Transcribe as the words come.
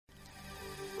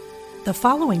The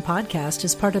following podcast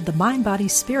is part of the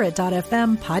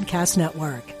MindBodySpirit.fm podcast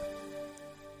network.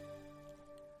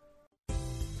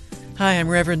 Hi, I'm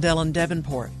Reverend Ellen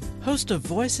Davenport, host of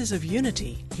Voices of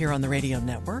Unity here on the radio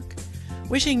network,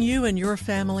 wishing you and your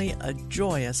family a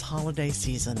joyous holiday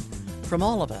season from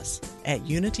all of us at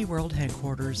Unity World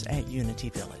Headquarters at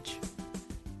Unity Village.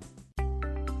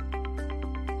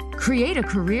 Create a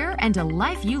career and a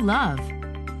life you love.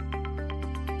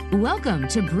 Welcome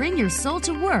to Bring Your Soul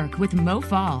to Work with Mo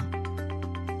Fall.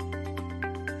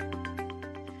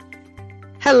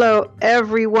 Hello,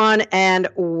 everyone, and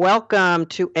welcome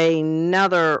to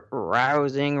another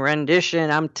rousing rendition.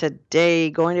 I'm today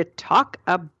going to talk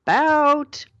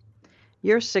about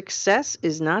your success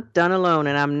is not done alone,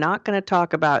 and I'm not going to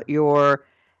talk about your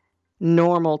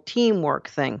normal teamwork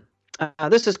thing.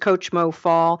 This is Coach Mo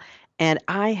Fall, and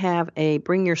I have a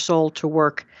Bring Your Soul to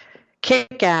Work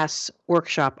kick-ass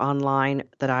workshop online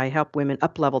that I help women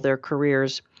up-level their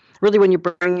careers. Really, when you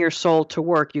bring your soul to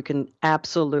work, you can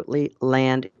absolutely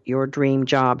land your dream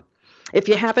job. If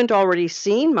you haven't already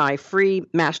seen my free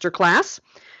masterclass,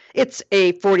 it's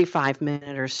a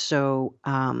 45-minute or so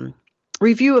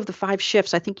review of the 5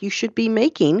 shifts I think you should be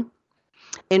making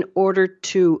in order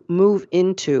to move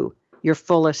into your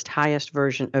fullest, highest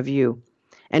version of you.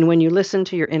 And when you listen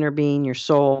to your inner being, your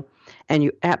soul, and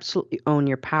you absolutely own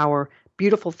your power,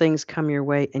 beautiful things come your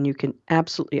way, and you can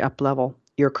absolutely up-level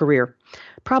your career.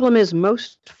 Problem is,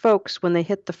 most folks, when they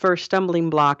hit the first stumbling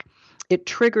block, it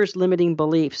triggers limiting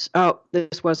beliefs. Oh,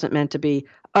 this wasn't meant to be.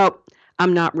 Oh,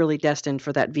 I'm not really destined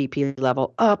for that VP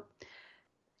level. Oh,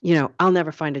 I'll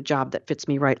never find a job that fits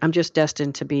me right. I'm just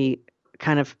destined to be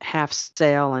kind of half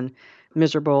stale and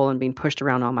miserable and being pushed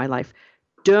around all my life.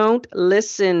 Don't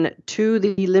listen to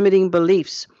the limiting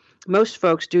beliefs. Most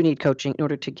folks do need coaching in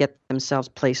order to get themselves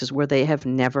places where they have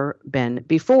never been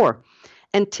before.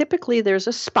 And typically there's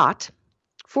a spot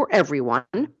for everyone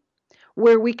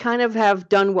where we kind of have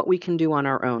done what we can do on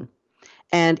our own.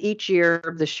 And this year,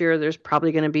 there's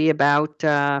probably going to be about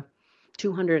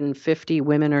 250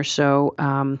 women or so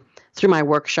through my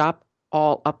workshop,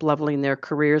 all up-leveling their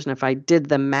careers. And if I did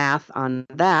the math on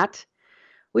that,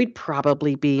 we'd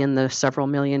probably be in the several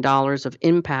 $1 million of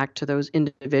impact to those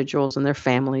individuals and their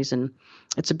families. And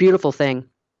it's a beautiful thing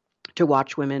to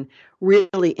watch women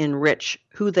really enrich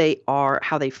who they are,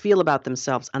 how they feel about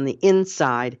themselves on the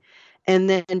inside, and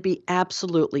then be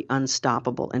absolutely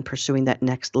unstoppable in pursuing that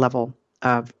next level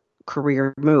of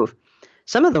career move.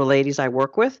 Some of the ladies I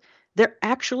work with, they're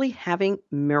actually having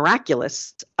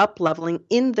miraculous up-leveling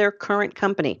in their current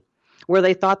company, where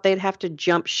they thought they'd have to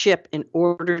jump ship in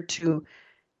order to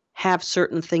have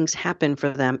certain things happen for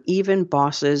them, even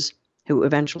bosses who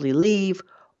eventually leave,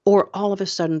 or all of a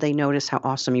sudden they notice how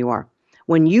awesome you are.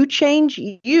 When you change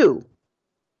you,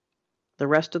 the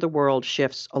rest of the world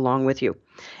shifts along with you.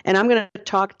 And I'm going to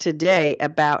talk today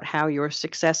about how your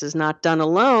success is not done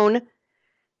alone.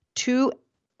 2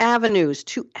 avenues,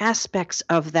 2 aspects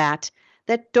of that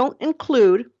don't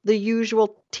include the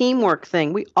usual teamwork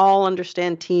thing. We all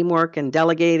understand teamwork and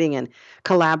delegating and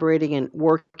collaborating and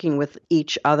working with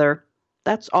each other.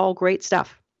 That's all great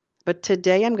stuff. But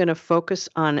today I'm going to focus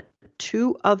on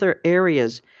 2 other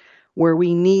areas where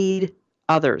we need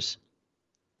others.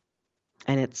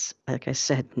 And it's, like I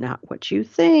said, not what you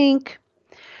think.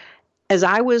 As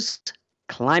I was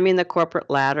climbing the corporate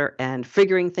ladder and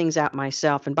figuring things out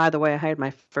myself, and by the way, I hired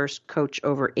my first coach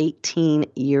over 18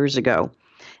 years ago.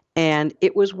 And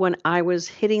it was when I was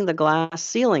hitting the glass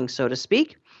ceiling, so to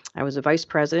speak. I was a vice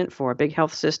president for a big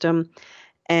health system,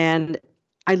 and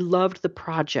I loved the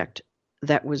project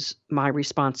that was my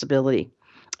responsibility.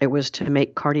 It was to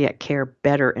make cardiac care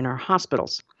better in our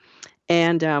hospitals.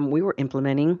 And we were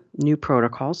implementing new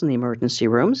protocols in the emergency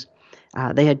rooms.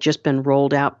 They had just been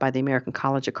rolled out by the American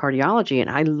College of Cardiology, and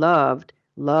I loved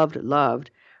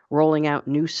rolling out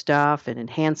new stuff and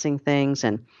enhancing things.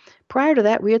 And prior to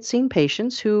that, we had seen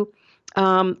patients who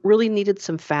really needed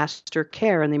some faster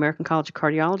care, and the American College of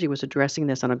Cardiology was addressing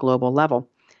this on a global level.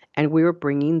 And we were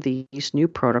bringing these new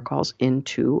protocols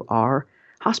into our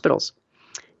hospitals.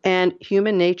 And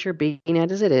human nature being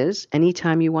as it is,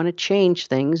 anytime you want to change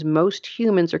things, most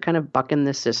humans are kind of bucking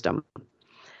the system.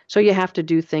 So you have to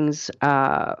do things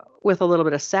with a little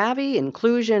bit of savvy,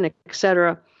 inclusion,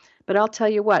 etc. But I'll tell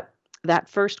you what, that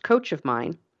first coach of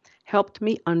mine helped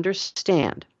me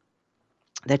understand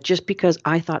that just because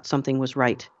I thought something was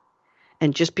right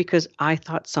and just because I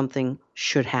thought something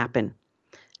should happen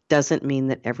doesn't mean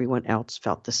that everyone else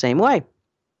felt the same way.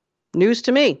 News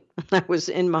to me. I was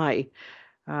in my,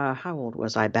 how old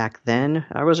was I back then?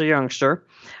 I was a youngster.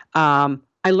 I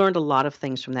learned a lot of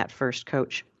things from that first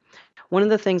coach. one of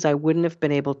the things I wouldn't have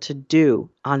been able to do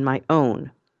on my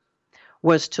own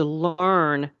was to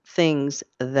learn things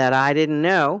that I didn't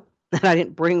know, that I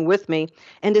didn't bring with me,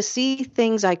 and to see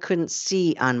things I couldn't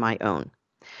see on my own.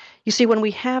 You see, when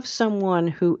we have someone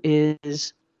who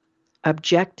is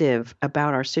objective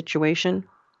about our situation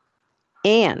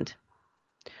and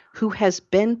who has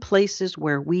been places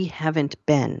where we haven't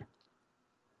been,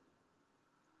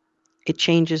 it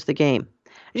changes the game.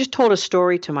 I just told a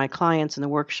story to my clients in the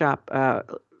workshop a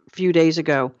few days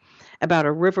ago about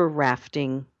a river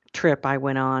rafting trip I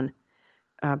went on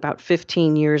about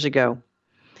 15 years ago.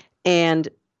 And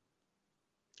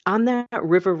on that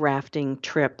river rafting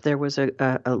trip, there was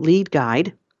a lead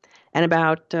guide and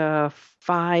about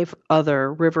 5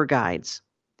 other river guides,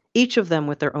 each of them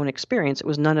with their own experience. It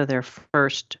was none of their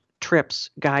first trips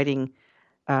guiding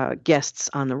guests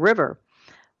on the river.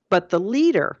 But the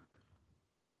leader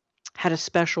had a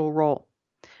special role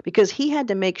because he had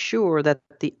to make sure that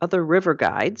the other river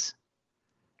guides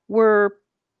were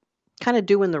kind of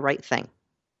doing the right thing.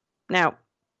 Now,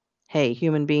 hey,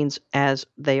 human beings as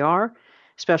they are,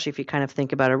 especially if you kind of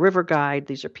think about a river guide,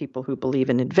 these are people who believe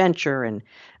in adventure and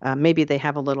maybe they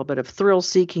have a little bit of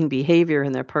thrill-seeking behavior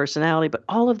in their personality, but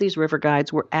all of these river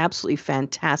guides were absolutely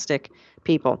fantastic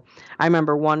people. I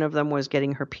remember one of them was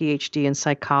getting her PhD in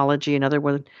psychology, another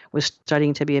one was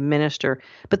studying to be a minister,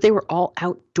 but they were all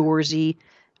outdoorsy,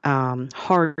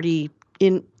 hardy,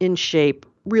 in shape,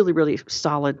 really, really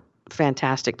solid,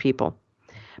 fantastic people.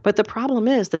 But the problem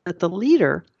is that the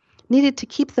leader needed to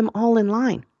keep them all in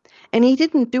line. And he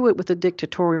didn't do it with a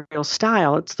dictatorial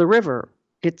style. It's the river.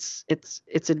 It's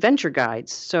adventure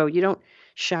guides. So you don't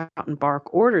shout and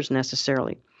bark orders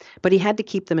necessarily. But he had to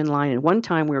keep them in line. And one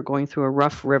time we were going through a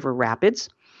rough river rapids.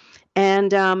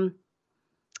 And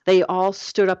they all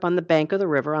stood up on the bank of the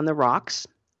river on the rocks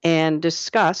and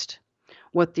discussed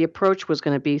what the approach was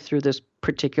going to be through this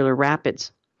particular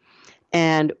rapids.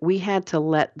 And we had to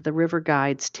let the river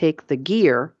guides take the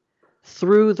gear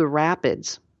through the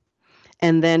rapids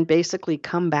and then basically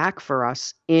come back for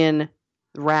us in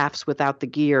rafts without the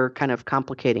gear kind of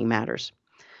complicating matters.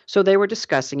 So they were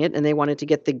discussing it and they wanted to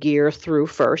get the gear through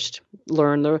first,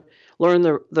 learn the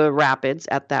rapids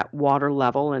at that water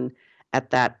level and at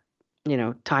that,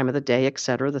 time of the day, et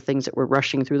cetera, the things that were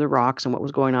rushing through the rocks and what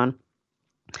was going on.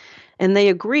 And they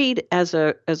agreed as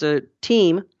a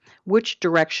team which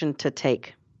direction to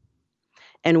take.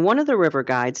 And one of the river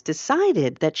guides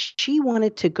decided that she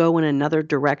wanted to go in another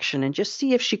direction and just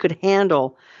see if she could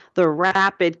handle the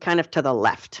rapid kind of to the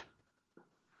left.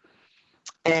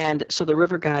 And so the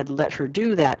river guide let her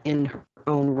do that in her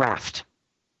own raft.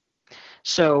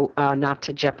 So not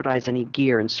to jeopardize any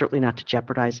gear and certainly not to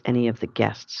jeopardize any of the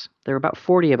guests. There were about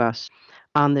 40 of us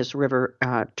on this river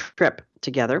trip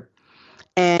together.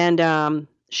 And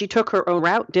she took her own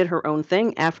route, did her own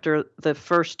thing. After the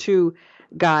first 2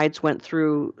 guides went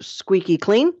through squeaky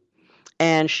clean,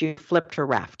 and she flipped her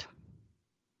raft.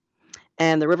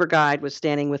 And the river guide was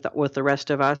standing with the rest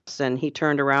of us, and he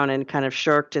turned around and kind of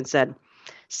shirked and said,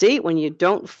 "See, when you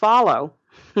don't follow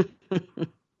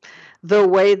the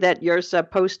way that you're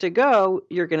supposed to go,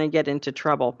 you're going to get into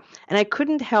trouble." And I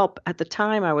couldn't help, at the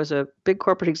time I was a big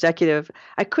corporate executive,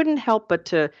 I couldn't help but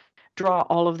to draw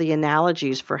all of the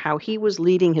analogies for how he was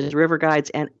leading his river guides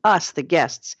and us, the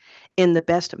guests, in the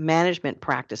best management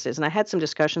practices. And I had some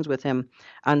discussions with him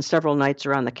on several nights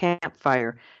around the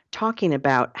campfire, talking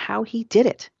about how he did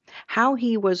it, how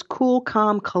he was cool,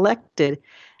 calm, collected,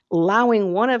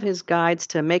 allowing one of his guides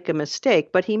to make a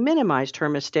mistake, but he minimized her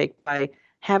mistake by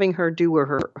having her do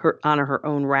her on her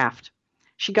own raft.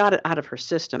 She got it out of her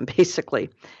system, basically.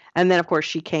 And then, of course,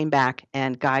 she came back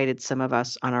and guided some of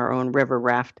us on our own river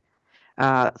raft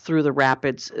through the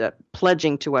rapids,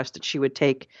 pledging to us that she would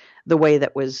take the way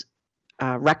that was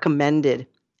recommended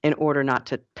in order not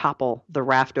to topple the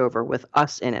raft over with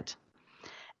us in it.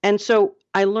 And so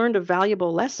I learned a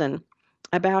valuable lesson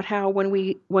about how when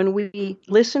we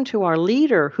listen to our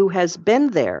leader who has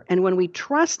been there and when we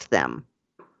trust them,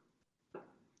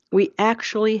 we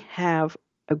actually have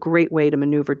a great way to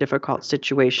maneuver difficult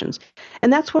situations.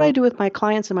 And that's what I do with my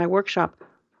clients in my workshop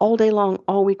all day long,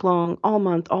 all week long, all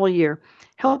month, all year.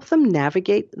 Help them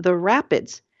navigate the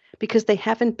rapids because they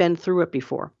haven't been through it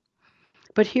before.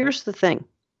 But here's the thing.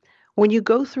 When you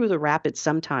go through the rapids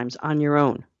sometimes on your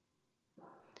own,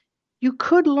 you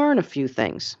could learn a few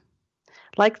things.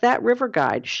 Like that river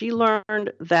guide, she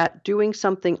learned that doing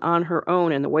something on her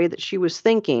own and the way that she was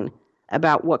thinking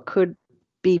about what could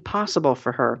be possible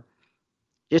for her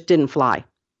just didn't fly.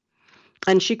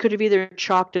 And she could have either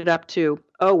chalked it up to,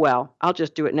 oh, well, I'll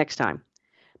just do it next time.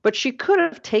 But she could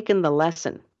have taken the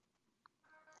lesson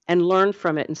and learned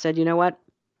from it and said, you know what?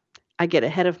 I get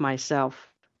ahead of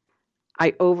myself.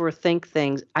 I overthink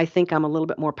things. I think I'm a little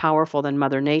bit more powerful than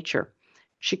Mother Nature.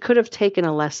 She could have taken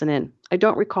a lesson in. I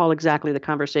don't recall exactly the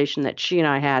conversation that she and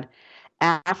I had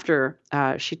after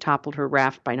she toppled her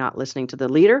raft by not listening to the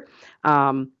leader.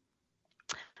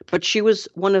 But she was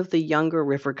one of the younger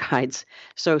river guides.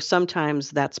 So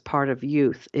sometimes that's part of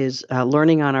youth is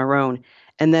learning on our own.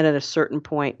 And then at a certain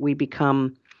point, we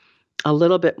become a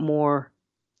little bit more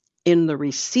in the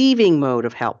receiving mode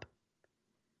of help.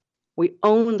 We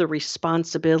own the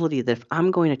responsibility that if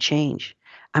I'm going to change,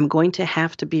 I'm going to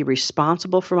have to be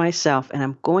responsible for myself, and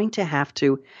I'm going to have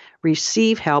to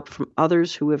receive help from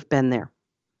others who have been there.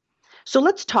 So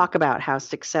let's talk about how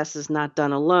success is not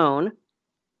done alone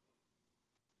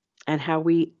and how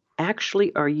we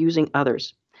actually are using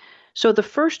others. So the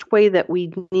first way that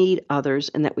we need others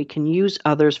and that we can use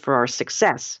others for our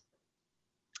success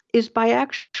is by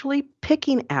actually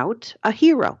picking out a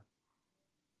hero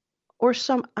or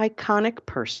some iconic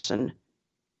person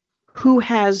who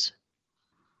has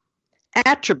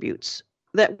attributes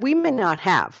that we may not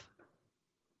have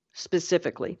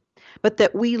specifically, but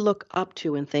that we look up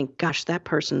to and think, gosh, that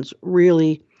person's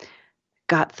really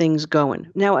got things going.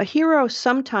 Now, a hero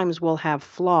sometimes will have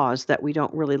flaws that we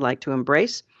don't really like to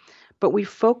embrace, but we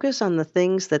focus on the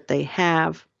things that they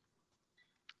have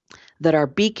that are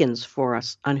beacons for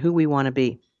us on who we want to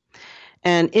be.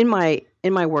 And in my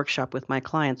workshop with my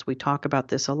clients, we talk about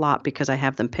this a lot because I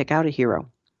have them pick out a hero.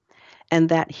 And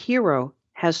that hero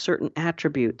has certain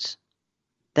attributes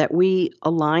that we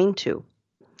align to.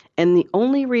 And the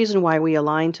only reason why we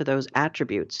align to those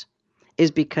attributes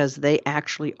is because they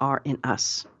actually are in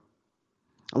us.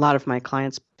 A lot of my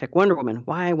clients pick Wonder Woman.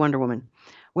 Why Wonder Woman?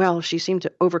 Well, she seemed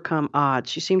to overcome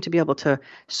odds. She seemed to be able to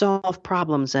solve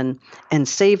problems and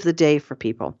save the day for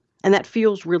people. And that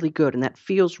feels really good, and that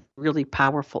feels really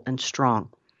powerful and strong.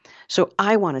 So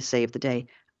I want to save the day.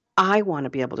 I want to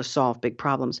be able to solve big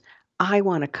problems. I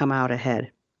want to come out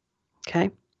ahead. Okay?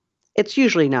 It's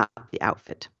usually not the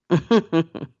outfit.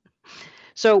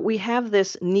 So we have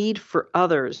this need for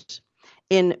others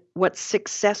in what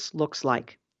success looks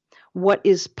like, what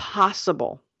is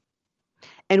possible.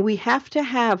 And we have to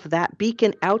have that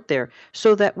beacon out there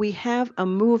so that we have a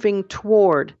moving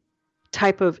toward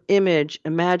type of image,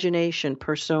 imagination,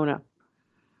 persona.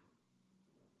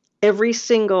 Every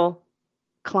single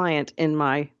client in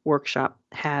my workshop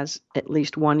has at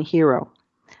least one hero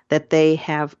that they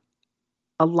have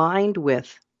aligned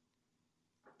with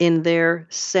in their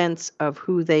sense of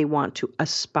who they want to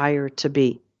aspire to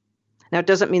be. Now, it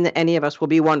doesn't mean that any of us will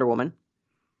be Wonder Woman,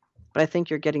 but I think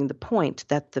you're getting the point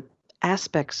that the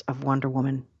aspects of Wonder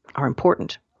Woman are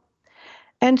important.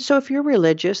 And so if you're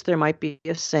religious, there might be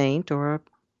a saint or a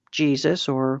Jesus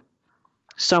or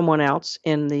someone else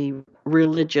in the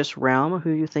religious realm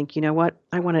who you think, you know what,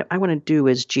 I want to do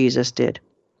as Jesus did.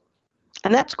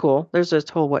 And that's cool. There's this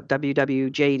whole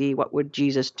WWJD, what would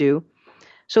Jesus do?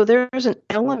 So there's an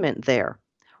element there.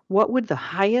 What would the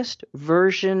highest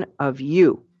version of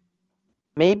you,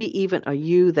 maybe even a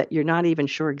you that you're not even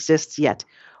sure exists yet,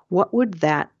 what would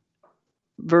that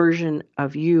version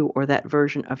of you or that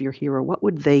version of your hero, what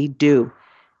would they do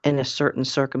in a certain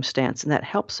circumstance? And that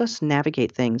helps us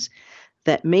navigate things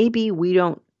that maybe we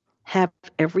don't have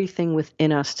everything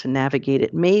within us to navigate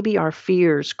it. Maybe our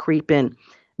fears creep in.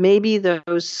 Maybe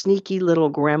those sneaky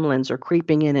little gremlins are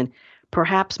creeping in, and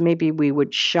perhaps maybe we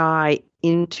would shy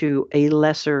into a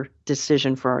lesser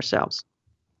decision for ourselves.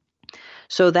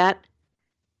 So that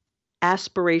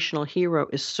aspirational hero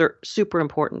is super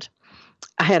important.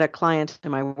 I had a client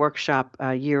in my workshop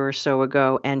a year or so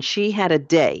ago, and she had a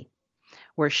day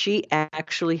where she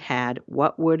actually had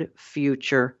what would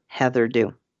future Heather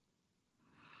do?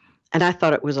 And I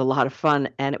thought it was a lot of fun,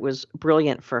 and it was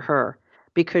brilliant for her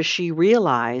because she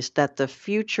realized that the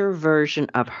future version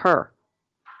of her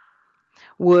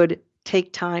would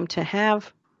take time to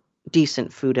have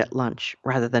decent food at lunch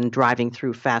rather than driving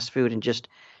through fast food and just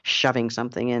shoving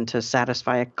something in to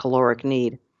satisfy a caloric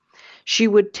need. She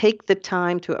would take the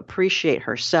time to appreciate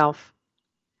herself.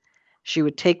 She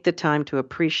would take the time to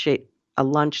appreciate a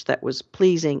lunch that was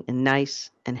pleasing and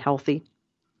nice and healthy.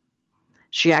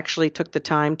 She actually took the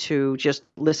time to just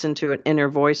listen to an inner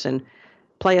voice and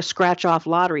play a scratch-off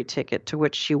lottery ticket to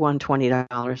which she won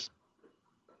 $20.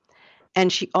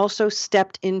 And she also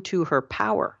stepped into her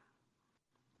power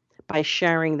by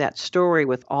sharing that story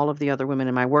with all of the other women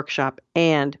in my workshop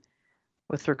and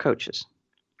with her coaches,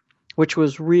 which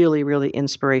was really, really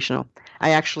inspirational.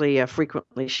 I actually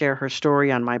frequently share her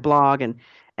story on my blog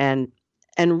and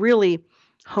really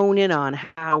hone in on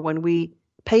how when we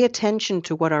pay attention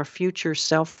to what our future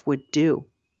self would do,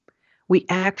 we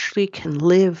actually can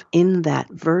live in that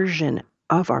version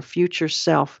of our future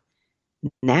self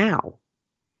now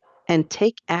and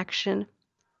take action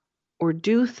or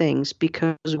do things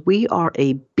because we are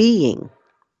a being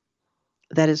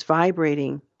that is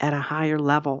vibrating at a higher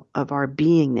level of our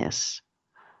beingness.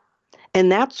 And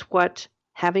that's what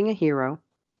having a hero,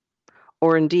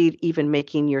 or indeed even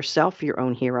making yourself your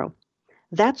own hero,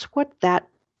 that's what that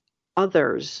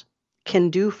others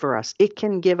can do for us. It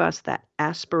can give us that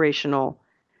aspirational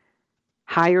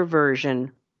higher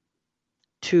version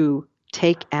to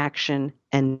take action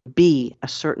and be a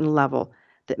certain level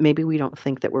that maybe we don't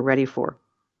think that we're ready for.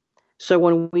 So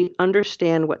when we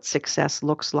understand what success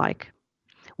looks like,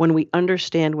 when we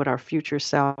understand what our future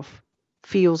self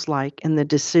feels like and the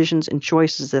decisions and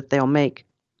choices that they'll make,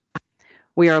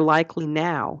 we are likely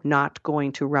now not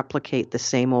going to replicate the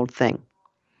same old thing.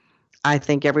 I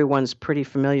think everyone's pretty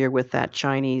familiar with that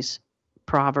Chinese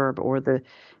proverb or the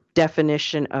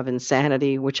definition of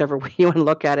insanity, whichever way you want to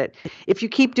look at it. If you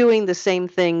keep doing the same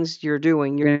things you're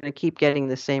doing, you're going to keep getting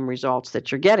the same results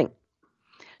that you're getting.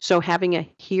 So having a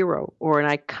hero or an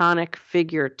iconic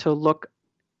figure to look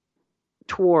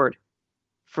toward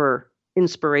for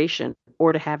inspiration,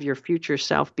 or to have your future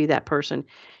self be that person,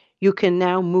 you can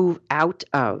now move out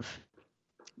of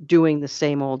doing the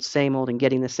same old, and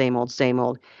getting the same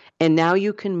old. And now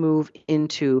you can move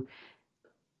into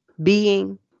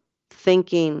being,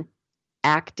 thinking,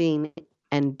 acting,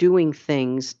 and doing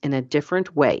things in a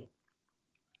different way.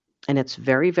 And it's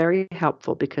very, very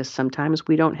helpful because sometimes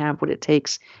we don't have what it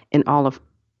takes in all of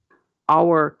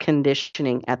our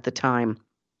conditioning at the time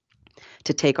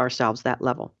to take ourselves that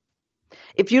level.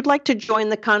 If you'd like to join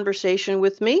the conversation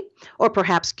with me, or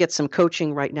perhaps get some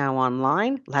coaching right now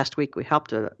online, last week we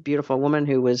helped a beautiful woman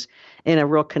who was in a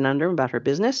real conundrum about her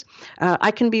business.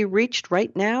 I can be reached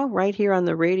right now, right here on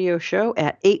the radio show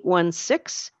at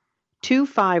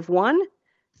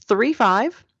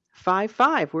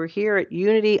 816-251-3555. We're here at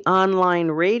Unity Online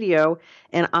Radio,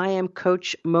 and I am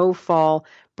Coach Mo Fall.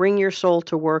 Bring Your Soul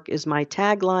to Work is my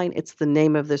tagline. It's the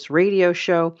name of this radio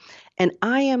show. And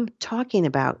I am talking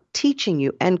about teaching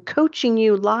you and coaching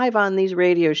you live on these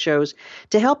radio shows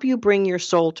to help you bring your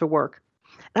soul to work.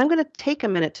 And I'm going to take a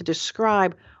minute to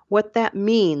describe what that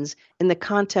means in the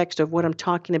context of what I'm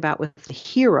talking about with the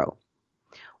hero.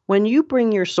 When you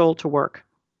bring your soul to work,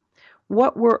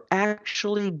 what we're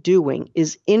actually doing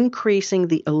is increasing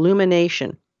the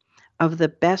illumination of the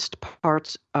best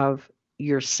parts of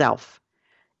yourself,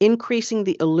 increasing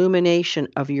the illumination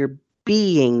of your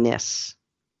beingness.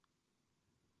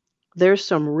 There's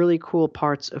some really cool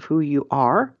parts of who you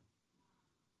are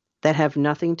that have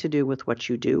nothing to do with what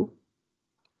you do.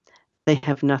 They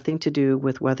have nothing to do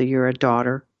with whether you're a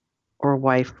daughter or a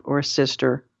wife or a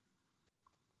sister.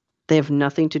 They have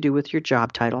nothing to do with your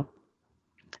job title.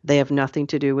 They have nothing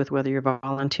to do with whether you're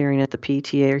volunteering at the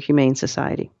PTA or Humane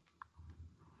Society.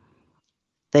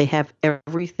 They have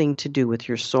everything to do with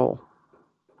your soul.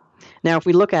 Now, if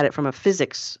we look at it from a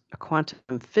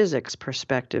quantum physics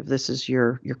perspective, this is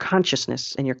your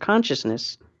consciousness, and your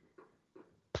consciousness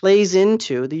plays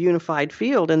into the unified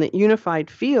field, and the unified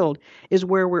field is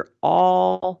where we're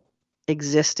all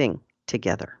existing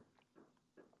together.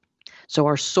 So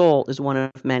our soul is one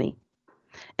of many,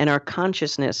 and our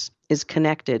consciousness is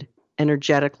connected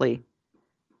energetically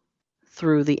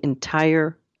through the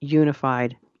entire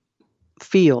unified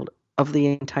field of the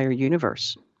entire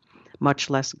universe,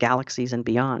 much less galaxies and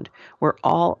beyond. We're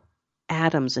all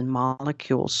atoms and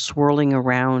molecules swirling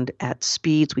around at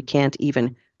speeds we can't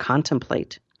even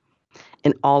contemplate.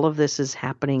 And all of this is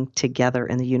happening together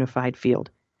in the unified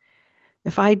field.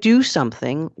 If I do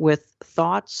something with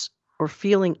thoughts or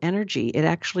feeling energy, it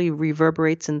actually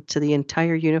reverberates into the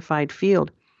entire unified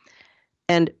field.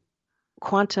 And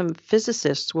quantum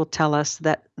physicists will tell us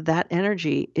that that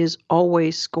energy is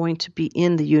always going to be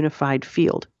in the unified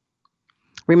field.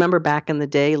 Remember back in the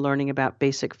day learning about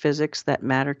basic physics, that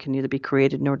matter can neither be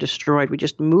created nor destroyed. We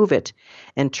just move it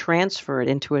and transfer it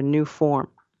into a new form.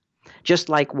 Just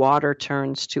like water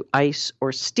turns to ice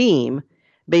or steam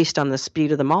based on the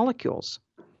speed of the molecules,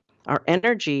 our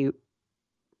energy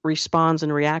responds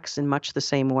and reacts in much the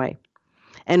same way.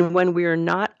 And when we are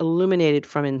not illuminated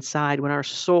from inside, when our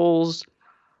soul's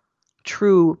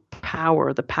true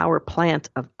power, the power plant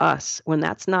of us, when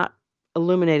that's not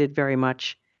illuminated very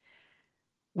much,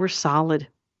 we're solid,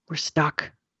 we're stuck,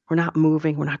 we're not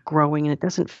moving, we're not growing, and it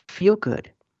doesn't feel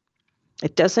good.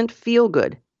 It doesn't feel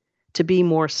good to be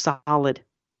more solid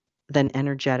than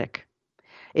energetic.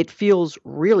 It feels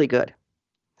really good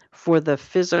for the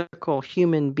physical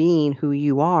human being who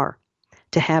you are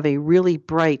to have a really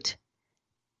bright,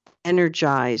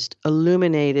 energized,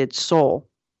 illuminated soul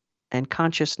and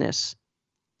consciousness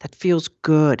that feels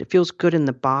good. It feels good in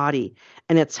the body.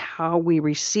 And it's how we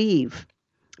receive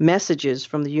messages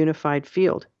from the unified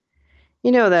field.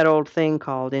 You know that old thing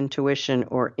called intuition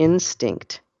or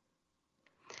instinct?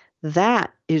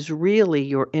 That is really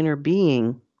your inner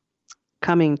being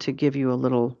coming to give you a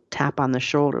little tap on the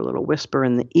shoulder, a little whisper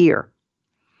in the ear.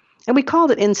 And we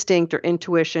called it instinct or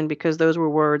intuition because those were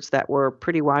words that were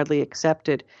pretty widely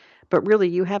accepted. But really,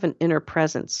 you have an inner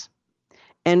presence.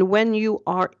 And when you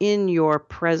are in your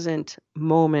present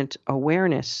moment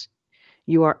awareness,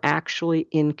 you are actually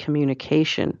in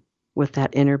communication with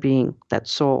that inner being, that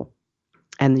soul,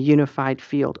 and the unified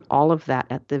field, all of that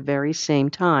at the very same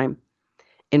time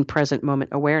in present moment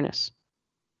awareness.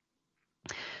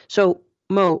 So,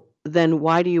 Mo, then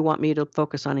why do you want me to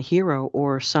focus on a hero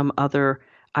or some other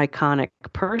iconic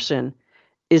person?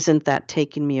 Isn't that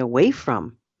taking me away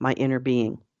from my inner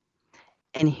being?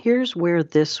 And here's where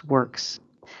this works.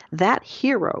 That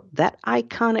hero, that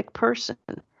iconic person,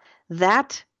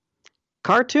 that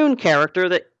cartoon character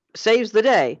that saves the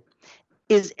day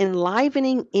is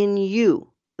enlivening in you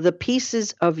the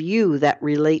pieces of you that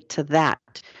relate to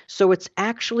that. So it's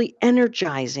actually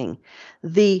energizing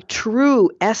the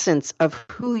true essence of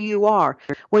who you are.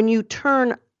 When you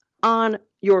turn on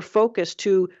your focus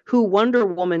to who Wonder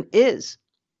Woman is,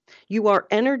 you are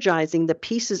energizing the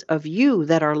pieces of you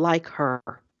that are like her.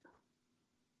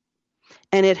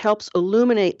 And it helps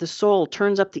illuminate the soul,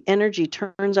 turns up the energy,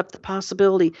 turns up the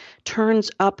possibility,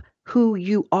 turns up who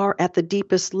you are at the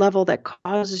deepest level that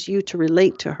causes you to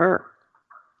relate to her.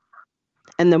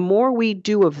 And the more we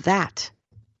do of that,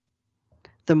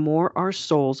 the more our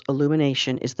soul's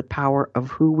illumination is the power of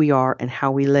who we are and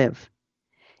how we live.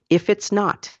 If it's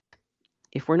not,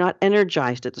 if we're not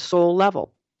energized at the soul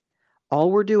level, all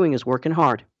we're doing is working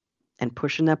hard and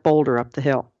pushing that boulder up the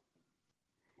hill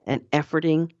and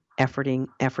efforting.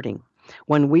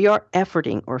 When we are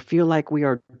efforting or feel like we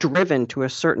are driven to a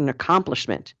certain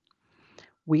accomplishment,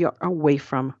 we are away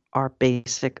from our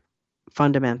basic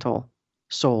fundamental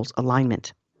soul's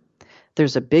alignment.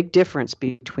 There's a big difference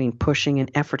between pushing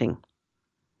and efforting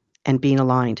and being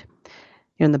aligned.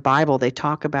 In the Bible, they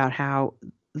talk about how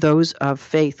those of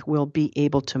faith will be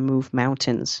able to move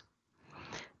mountains.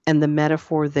 And the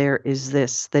metaphor there is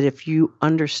this, that if you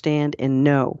understand and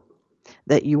know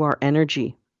that you are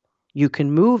energy, you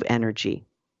can move energy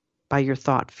by your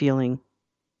thought, feeling,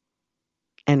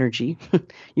 energy.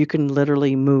 You can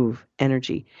literally move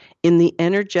energy. In the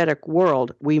energetic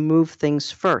world, we move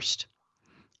things first,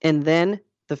 and then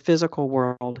the physical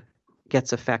world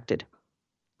gets affected.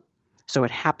 So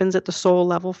it happens at the soul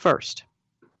level first,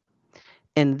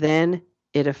 and then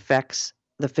it affects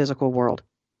the physical world.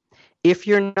 If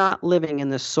you're not living in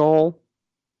the soul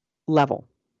level,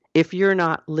 if you're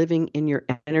not living in your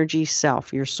energy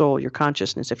self, your soul, your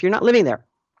consciousness, if you're not living there,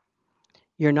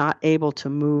 you're not able to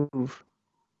move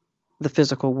the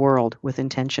physical world with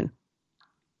intention.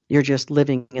 You're just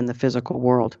living in the physical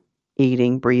world,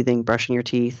 eating, breathing, brushing your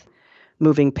teeth,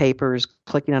 moving papers,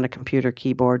 clicking on a computer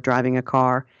keyboard, driving a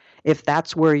car. If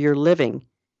that's where you're living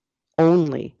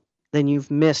only, then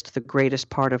you've missed the greatest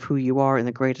part of who you are and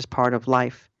the greatest part of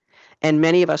life. And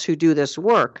many of us who do this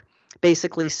work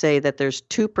basically say that there's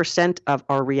 2% of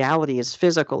our reality is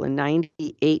physical and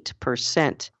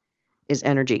 98% is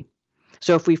energy.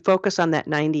 So if we focus on that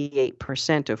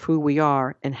 98% of who we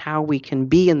are and how we can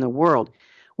be in the world,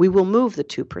 we will move the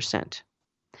 2%.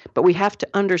 But we have to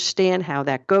understand how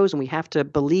that goes, and we have to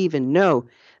believe and know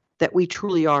that we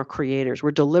truly are creators.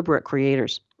 We're deliberate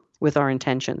creators with our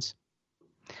intentions.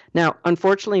 Now,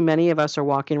 unfortunately, many of us are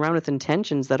walking around with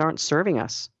intentions that aren't serving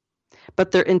us,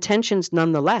 but they're intentions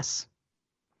nonetheless.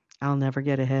 I'll never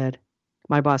get ahead.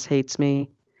 My boss hates me.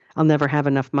 I'll never have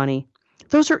enough money.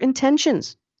 Those are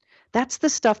intentions. That's the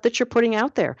stuff that you're putting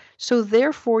out there. So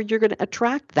therefore, you're going to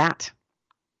attract that.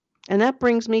 And that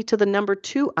brings me to the number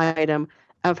 2 item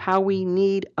of how we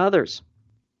need others.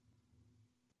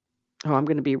 Oh, I'm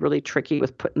going to be really tricky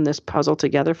with putting this puzzle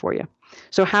together for you.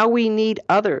 So how we need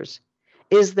others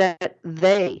is that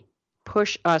they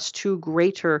push us to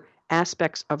greater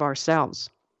aspects of ourselves.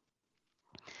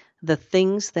 The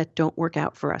things that don't work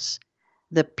out for us,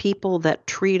 the people that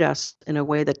treat us in a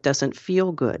way that doesn't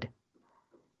feel good,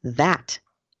 that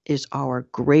is our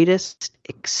greatest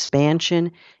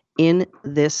expansion in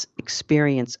this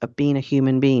experience of being a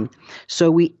human being. So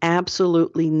we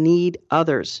absolutely need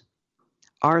others.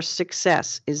 Our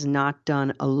success is not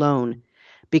done alone,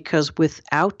 because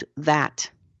without that,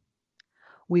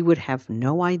 we would have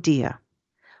no idea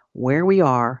where we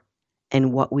are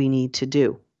and what we need to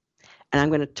do. And I'm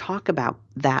going to talk about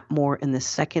that more in the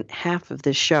second half of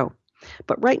this show.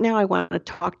 But right now I want to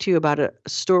talk to you about a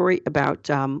story about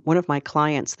one of my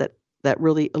clients that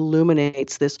really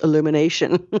illuminates this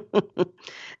illumination.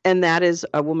 And that is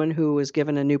a woman who was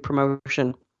given a new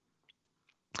promotion.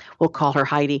 We'll call her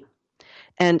Heidi.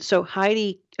 And so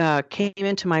Heidi came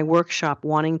into my workshop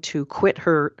wanting to quit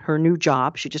her new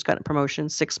job. She just got a promotion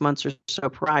 6 months or so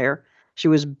prior. She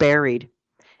was buried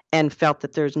and felt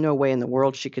that there's no way in the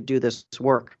world she could do this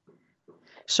work.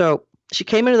 So she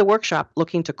came into the workshop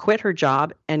looking to quit her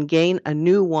job and gain a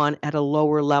new one at a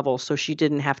lower level so she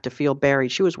didn't have to feel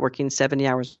buried. She was working 70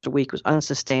 hours a week. It was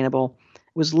unsustainable. It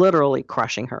was literally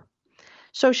crushing her.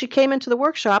 So she came into the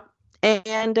workshop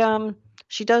and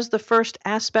she does the first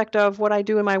aspect of what I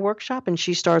do in my workshop, and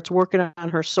she starts working on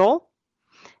her soul.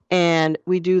 And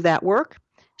we do that work.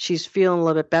 She's feeling a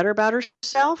little bit better about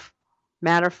herself.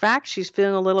 Matter of fact, she's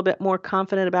feeling a little bit more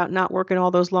confident about not working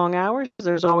all those long hours.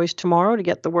 There's always tomorrow to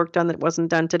get the work done that wasn't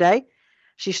done today.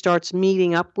 She starts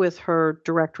meeting up with her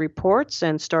direct reports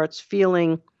and starts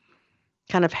feeling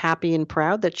kind of happy and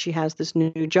proud that she has this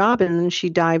new job. And then she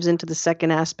dives into the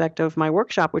second aspect of my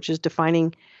workshop, which is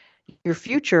defining your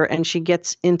future. And she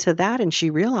gets into that and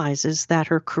she realizes that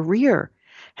her career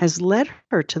has led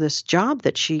her to this job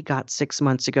that she got 6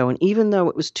 months ago. And even though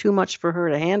it was too much for her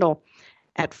to handle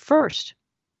at first,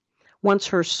 once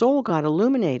her soul got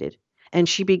illuminated and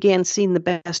she began seeing the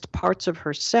best parts of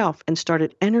herself and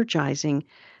started energizing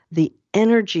the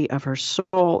energy of her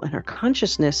soul and her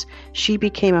consciousness, she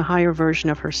became a higher version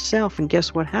of herself. And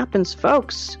guess what happens,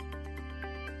 folks?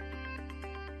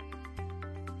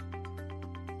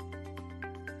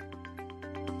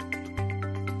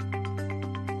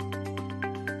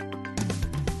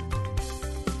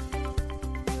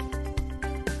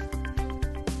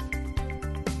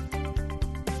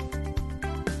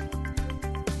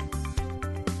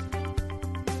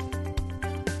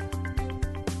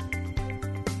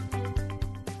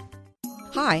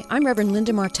 Hi, I'm Reverend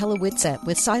Linda Martella Whitsett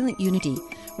with Silent Unity,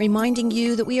 reminding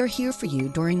you that we are here for you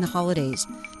during the holidays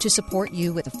to support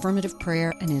you with affirmative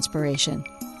prayer and inspiration.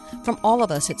 From all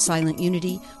of us at Silent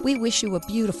Unity, we wish you a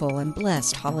beautiful and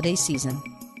blessed holiday season.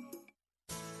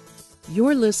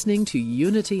 You're listening to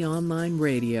Unity Online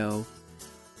Radio.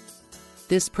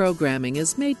 This programming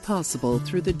is made possible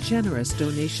through the generous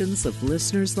donations of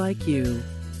listeners like you.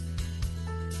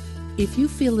 If you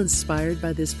feel inspired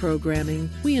by this programming,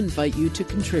 we invite you to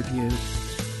contribute.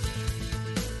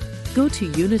 Go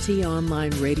to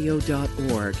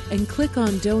unityonlineradio.org and click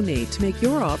on Donate to make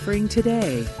your offering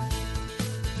today.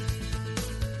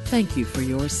 Thank you for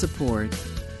your support.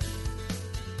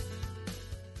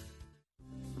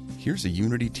 Here's a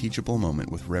Unity teachable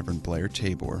moment with Reverend Blair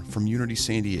Tabor from Unity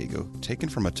San Diego, taken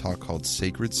from a talk called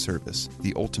Sacred Service,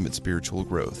 the Ultimate Spiritual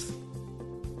Growth.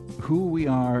 Who we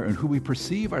are and who we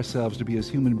perceive ourselves to be as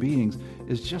human beings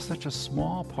is just such a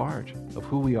small part of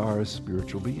who we are as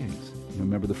spiritual beings.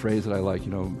 Remember the phrase that I like,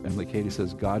 Emily Cady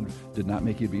says, God did not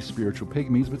make you to be spiritual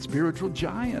pygmies, but spiritual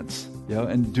giants.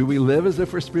 And do we live as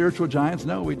if we're spiritual giants?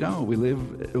 No, we don't. We live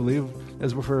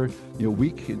as if we're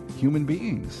weak human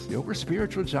beings. We're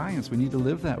spiritual giants. We need to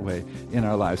live that way in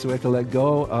our lives. So we have to let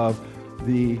go of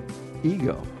the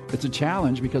ego. It's a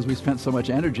challenge because we spent so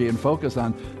much energy and focus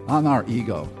on our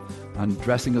ego, on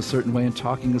dressing a certain way and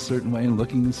talking a certain way and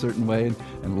looking a certain way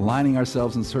and lining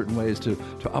ourselves in certain ways to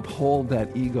uphold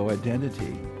that ego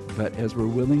identity. But as we're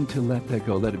willing to let that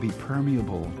go, let it be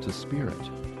permeable to spirit,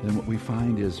 then what we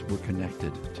find is we're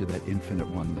connected to that infinite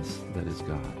oneness that is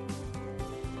God.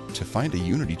 To find a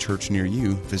Unity church near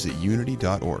you, visit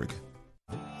unity.org.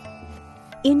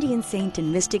 Indian saint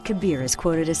and mystic Kabir is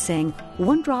quoted as saying,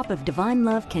 "One drop of divine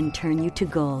love can turn you to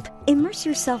gold." Immerse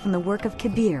yourself in the work of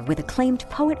Kabir with acclaimed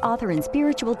poet, author, and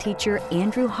spiritual teacher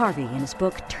Andrew Harvey in his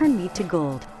book, Turn Me to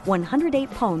Gold, 108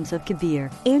 Poems of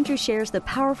Kabir. Andrew shares the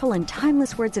powerful and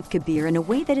timeless words of Kabir in a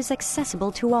way that is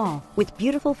accessible to all, with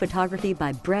beautiful photography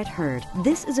by Brett Hurd.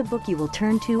 This is a book you will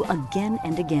turn to again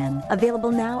and again.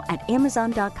 Available now at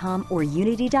Amazon.com or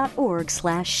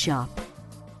unity.org/shop.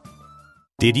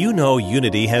 Did you know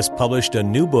Unity has published a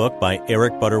new book by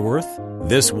Eric Butterworth?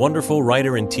 This wonderful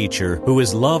writer and teacher, who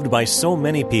is loved by so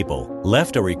many people,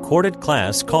 left a recorded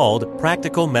class called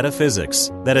Practical Metaphysics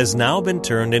that has now been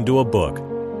turned into a book.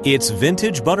 It's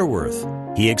vintage Butterworth.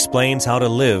 He explains how to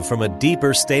live from a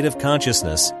deeper state of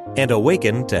consciousness and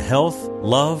awaken to health,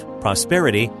 love,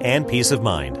 prosperity, and peace of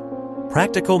mind.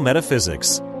 Practical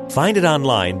Metaphysics. Find it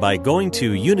online by going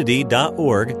to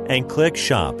unity.org and click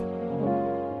Shop.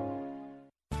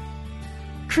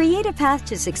 Create a path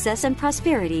to success and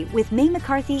prosperity with May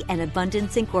McCarthy and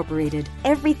Abundance Incorporated.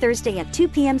 Every Thursday at 2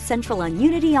 p.m. Central on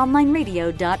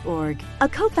UnityOnlineRadio.org. A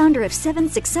co-founder of 7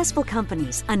 successful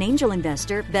companies, an angel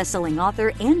investor, best-selling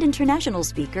author, and international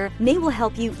speaker, May will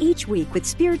help you each week with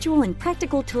spiritual and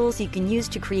practical tools you can use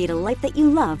to create a life that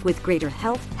you love with greater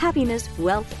health, happiness,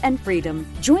 wealth, and freedom.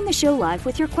 Join the show live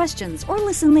with your questions or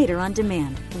listen later on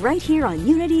demand, right here on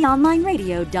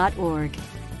UnityOnlineRadio.org.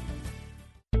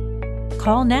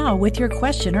 Call now with your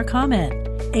question or comment.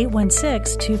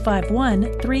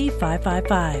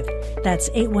 816-251-3555. That's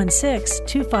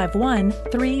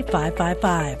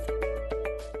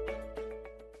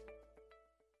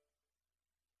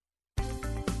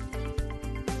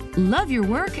 816-251-3555. Love your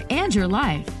work and your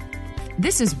life.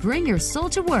 This is Bring Your Soul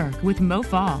to Work with Mo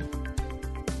Fall.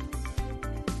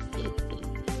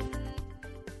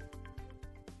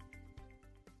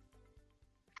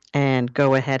 And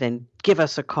go ahead and give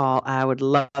us a call. I would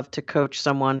love to coach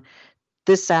someone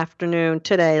this afternoon,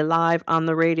 today, live on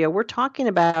the radio. We're talking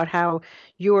about how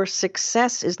your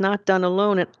success is not done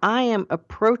alone. And I am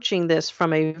approaching this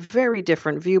from a very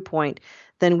different viewpoint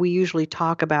than we usually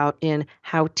talk about in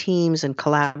how teams and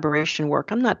collaboration work.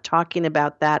 I'm not talking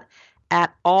about that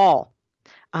at all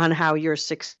on how your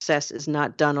success is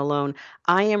not done alone.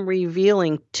 I am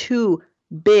revealing 2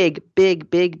 big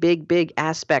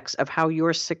aspects of how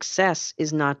your success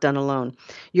is not done alone.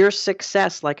 Your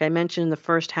success, like I mentioned in the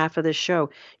first half of this show,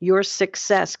 your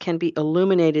success can be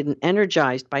illuminated and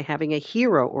energized by having a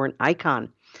hero or an icon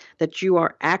that you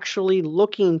are actually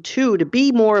looking to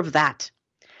be more of that.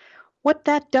 What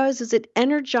that does is it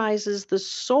energizes the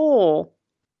soul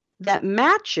that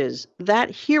matches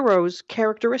that hero's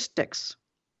characteristics.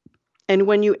 And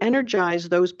when you energize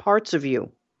those parts of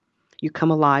you, you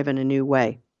come alive in a new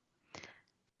way.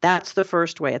 That's the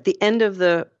first way. At the end of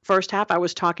the first half, I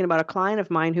was talking about a client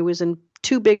of mine who was in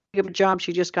too big of a job.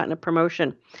 She just gotten a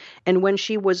promotion. And when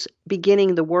she was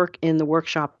beginning the work in the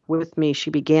workshop with me, she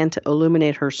began to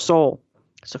illuminate her soul.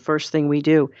 It's the first thing we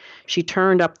do. She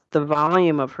turned up the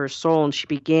volume of her soul and she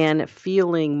began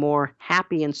feeling more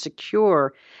happy and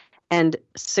secure and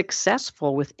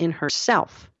successful within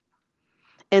herself.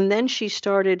 And then she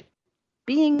started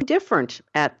being different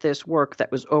at this work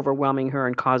that was overwhelming her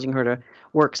and causing her to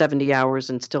work 70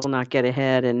 hours and still not get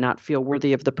ahead and not feel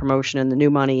worthy of the promotion and the new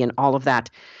money and all of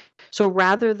that. So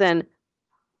rather than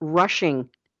rushing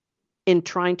in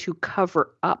trying to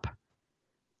cover up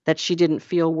that she didn't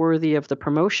feel worthy of the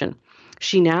promotion,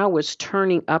 she now was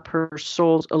turning up her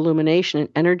soul's illumination and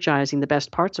energizing the best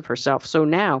parts of herself. So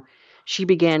now she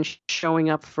began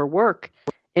showing up for work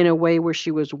in a way where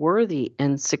she was worthy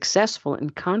and successful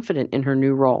and confident in her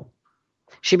new role.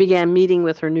 She began meeting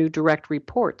with her new direct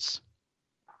reports,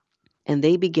 and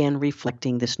they began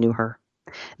reflecting this new her.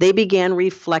 They began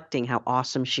reflecting how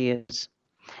awesome she is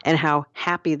and how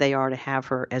happy they are to have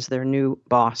her as their new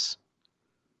boss.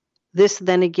 This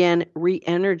then again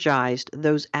re-energized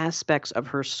those aspects of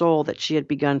her soul that she had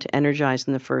begun to energize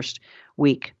in the first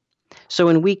week. So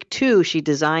in week 2, she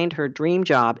designed her dream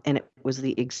job, and it was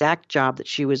the exact job that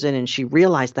she was in, and she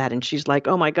realized that, and she's like,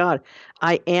 oh my God,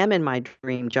 I am in my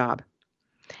dream job.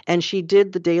 And she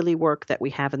did the daily work that we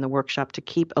have in the workshop to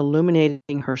keep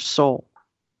illuminating her soul.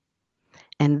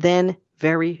 And then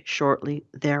very shortly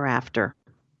thereafter,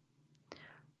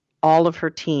 all of her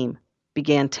team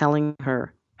began telling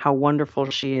her how wonderful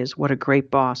she is, what a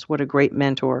great boss, what a great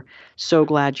mentor, so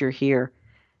glad you're here.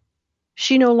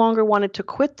 She no longer wanted to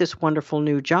quit this wonderful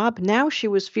new job. Now she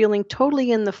was feeling totally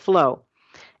in the flow.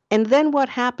 And then what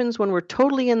happens when we're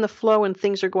totally in the flow and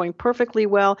things are going perfectly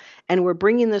well and we're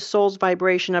bringing the soul's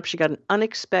vibration up? She got an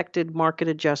unexpected market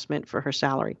adjustment for her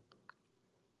salary.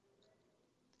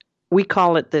 We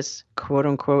call it this, quote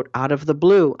unquote, out of the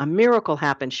blue. A miracle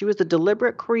happened. She was the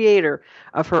deliberate creator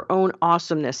of her own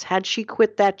awesomeness. Had she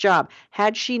quit that job,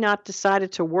 had she not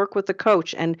decided to work with a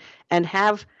coach and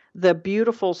have the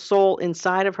beautiful soul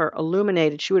inside of her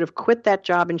illuminated, she would have quit that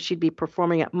job and she'd be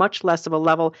performing at much less of a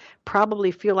level, probably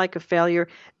feel like a failure,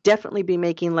 definitely be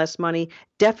making less money,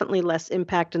 definitely less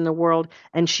impact in the world,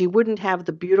 and she wouldn't have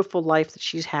the beautiful life that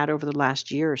she's had over the last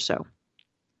year or so.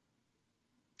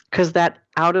 Because that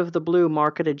out of the blue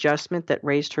market adjustment that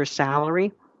raised her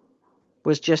salary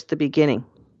was just the beginning.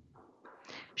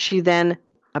 She then,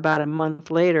 about a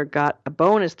month later, got a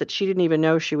bonus that she didn't even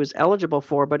know she was eligible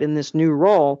for, but in this new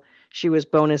role, she was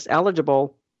bonus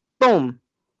eligible. Boom.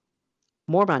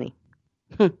 More money.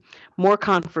 More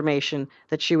confirmation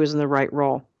that she was in the right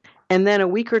role. And then a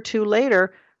week or 2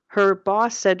 later, her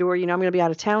boss said to her, I'm going to be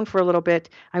out of town for a little bit.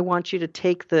 I want you to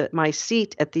take my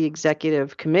seat at the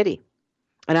executive committee.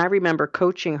 And I remember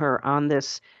coaching her on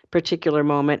this particular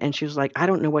moment, and she was like, I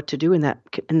don't know what to do in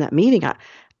that meeting.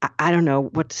 I don't know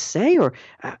what to say, or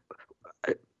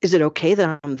is it okay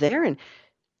that I'm there? And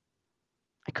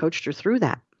I coached her through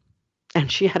that,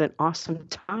 and she had an awesome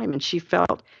time, and she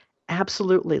felt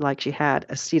absolutely like she had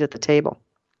a seat at the table.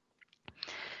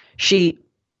 She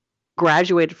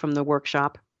graduated from the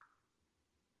workshop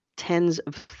tens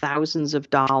of thousands of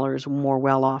dollars more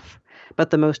well off.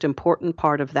 But the most important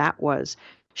part of that was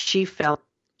she felt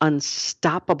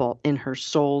unstoppable in her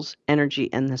soul's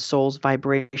energy and the soul's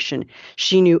vibration.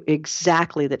 She knew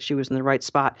exactly that she was in the right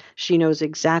spot. She knows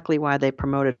exactly why they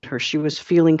promoted her. She was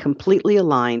feeling completely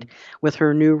aligned with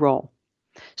her new role.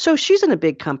 So she's in a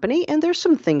big company, and there's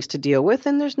some things to deal with,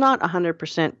 and there's not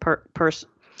 100%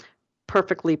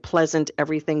 perfectly pleasant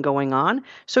everything going on.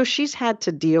 So she's had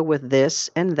to deal with this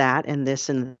and that and this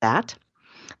and that.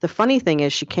 The funny thing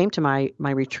is, she came to my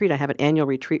retreat. I have an annual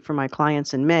retreat for my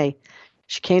clients in May.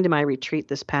 She came to my retreat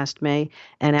this past May,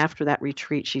 and after that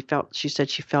retreat, she said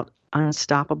she felt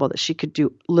unstoppable, that she could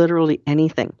do literally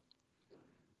anything,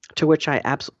 to which I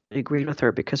absolutely agreed with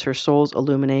her because her soul's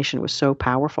illumination was so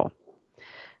powerful.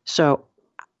 So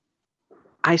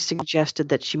I suggested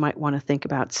that she might want to think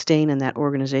about staying in that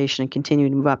organization and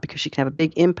continuing to move up, because she can have a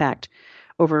big impact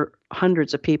over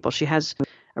hundreds of people. She has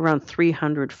around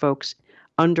 300 folks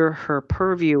under her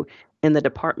purview in the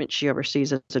department she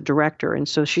oversees as a director. And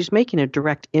so she's making a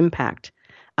direct impact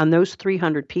on those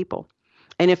 300 people.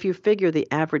 And if you figure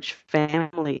the average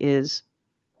family is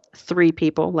 3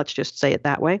 people, let's just say it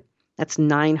that way, that's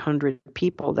 900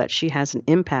 people that she has an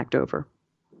impact over.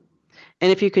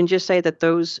 And if you can just say that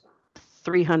those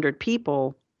 300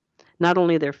 people, not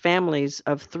only their families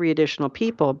of 3 additional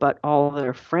people, but all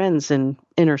their friends and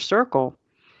inner circle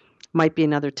might be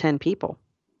another 10 people.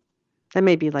 That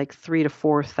may be like 3,000 to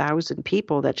 4,000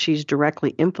 people that she's directly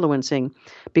influencing,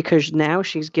 because now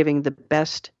she's giving the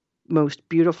best, most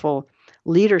beautiful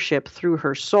leadership through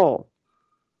her soul.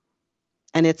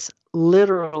 And it's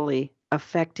literally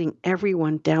affecting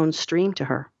everyone downstream to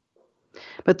her.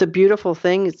 But the beautiful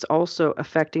thing, it's also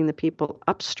affecting the people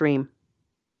upstream.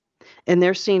 And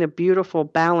they're seeing a beautiful,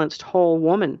 balanced, whole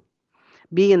woman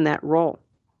be in that role.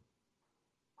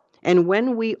 And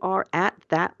when we are at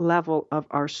that level of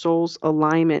our soul's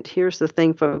alignment, here's the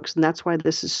thing, folks, and that's why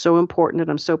this is so important, and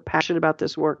I'm so passionate about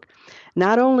this work.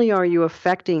 Not only are you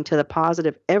affecting to the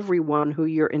positive everyone who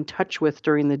you're in touch with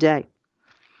during the day,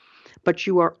 but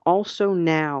you are also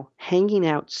now hanging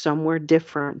out somewhere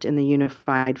different in the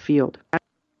unified field.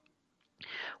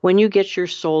 When you get your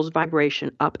soul's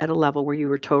vibration up at a level where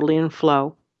you are totally in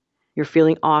flow, you're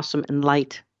feeling awesome and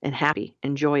light and happy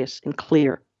and joyous and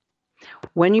clear.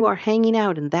 When you are hanging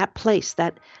out in that place,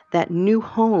 that new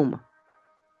home,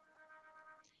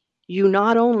 you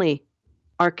not only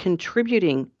are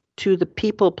contributing to the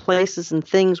people, places, and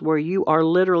things where you are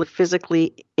literally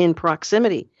physically in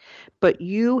proximity, but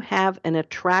you have an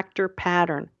attractor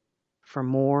pattern for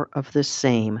more of the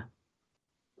same.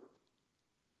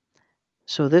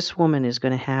 So this woman is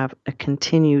going to have a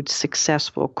continued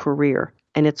successful career,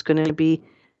 and it's going to be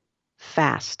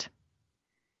fast.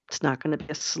 It's not going to be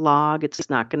a slog. It's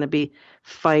not going to be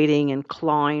fighting and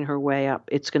clawing her way up.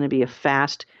 It's going to be a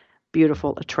fast,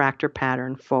 beautiful attractor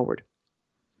pattern forward.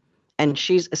 And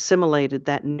she's assimilated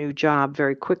that new job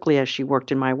very quickly as she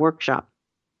worked in my workshop.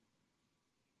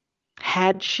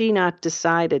 Had she not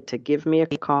decided to give me a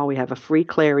call, we have a free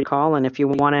clarity call, and if you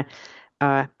want to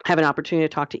have an opportunity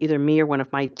to talk to either me or one of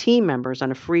my team members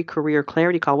on a free career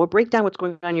clarity call, we'll break down what's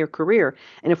going on in your career,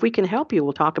 and if we can help you,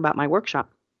 we'll talk about my workshop.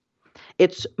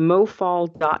 It's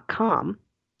mofall.com,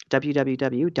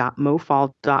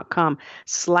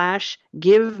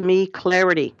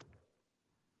 www.mofall.com/give-me-clarity.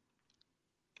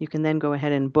 You can then go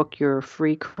ahead and book your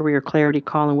free career clarity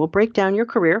call, and we'll break down your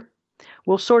career.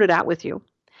 We'll sort it out with you,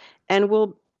 and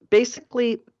we'll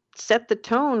basically set the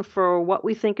tone for what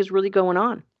we think is really going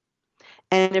on.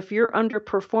 And if you're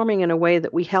underperforming in a way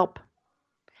that we help,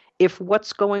 if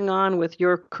what's going on with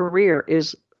your career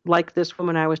is like this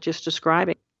woman I was just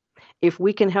describing, if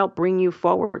we can help bring you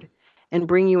forward and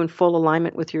bring you in full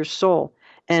alignment with your soul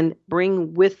and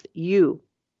bring with you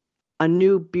a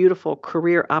new, beautiful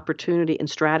career opportunity and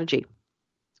strategy,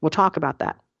 we'll talk about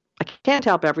that. I can't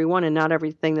help everyone, and not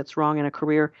everything that's wrong in a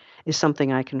career is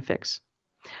something I can fix.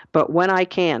 But when I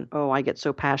can, I get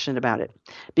so passionate about it,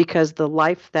 because the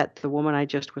life that the woman I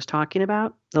just was talking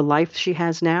about, the life she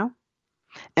has now,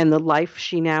 and the life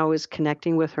she now is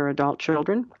connecting with her adult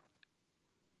children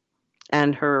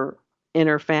and her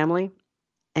inner family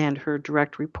and her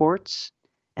direct reports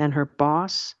and her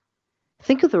boss,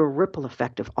 think of the ripple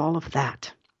effect of all of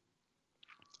that.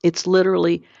 It's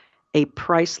literally a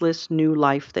priceless new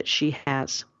life that she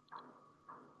has.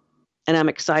 And I'm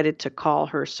excited to call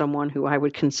her someone who I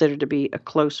would consider to be a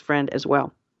close friend as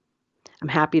well. I'm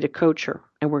happy to coach her,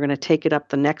 and we're going to take it up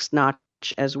the next notch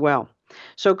as well.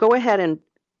 So go ahead and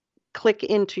click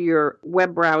into your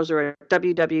web browser at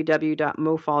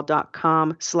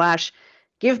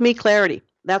www.mofall.com/give-me-clarity.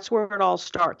 That's where it all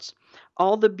starts.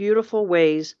 All the beautiful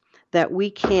ways that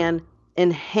we can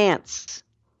enhance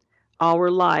our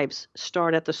lives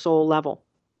start at the soul level.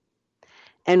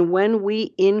 And when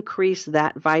we increase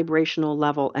that vibrational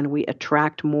level and we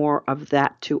attract more of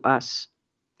that to us,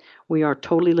 we are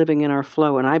totally living in our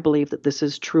flow. And I believe that this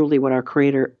is truly what our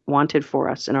Creator wanted for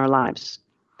us in our lives.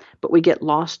 But we get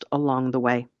lost along the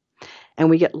way. And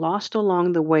we get lost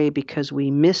along the way because we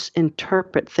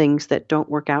misinterpret things that don't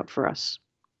work out for us.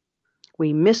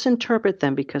 We misinterpret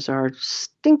them because our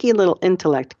stinky little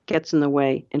intellect gets in the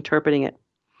way interpreting it.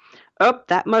 Oh,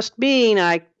 that must mean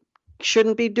I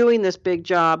shouldn't be doing this big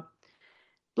job.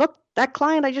 Look, that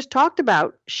client I just talked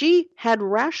about, she had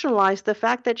rationalized the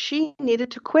fact that she needed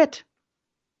to quit.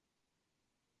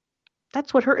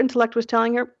 That's what her intellect was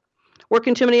telling her.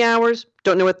 Working too many hours,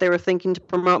 don't know what they were thinking to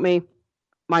promote me.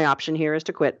 My option here is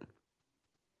to quit.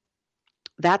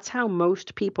 That's how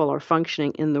most people are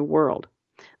functioning in the world.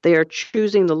 They are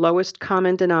choosing the lowest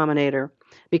common denominator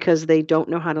because they don't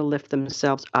know how to lift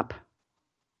themselves up.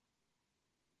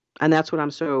 And that's what I'm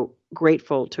so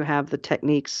grateful to have the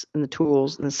techniques and the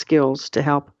tools and the skills to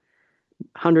help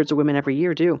hundreds of women every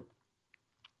year do.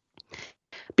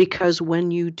 Because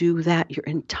when you do that, your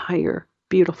entire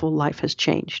beautiful life has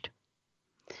changed.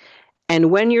 And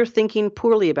when you're thinking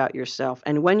poorly about yourself,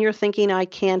 and when you're thinking, I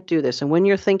can't do this, and when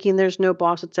you're thinking there's no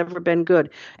boss that's ever been good,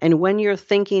 and when you're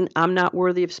thinking, I'm not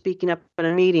worthy of speaking up in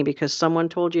a meeting because someone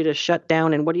told you to shut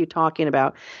down, and what are you talking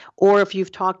about? Or if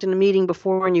you've talked in a meeting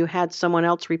before and you had someone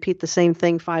else repeat the same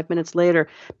thing 5 minutes later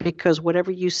because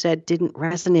whatever you said didn't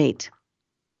resonate.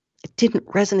 It didn't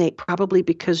resonate probably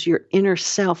because your inner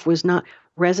self was not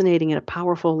resonating at a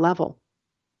powerful level.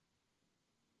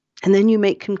 And then you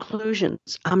make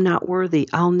conclusions. I'm not worthy.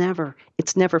 I'll never.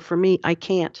 It's never for me. I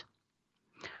can't.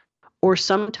 Or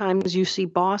sometimes you see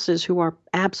bosses who are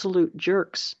absolute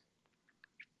jerks,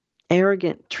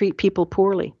 arrogant, treat people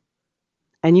poorly.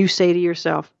 And you say to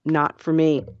yourself, not for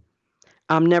me.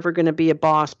 I'm never going to be a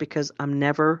boss because I'm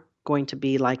never going to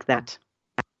be like that.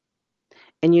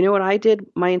 And you know what I did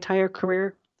my entire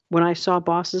career when I saw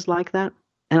bosses like that?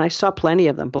 And I saw plenty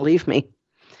of them, believe me.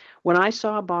 When I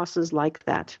saw bosses like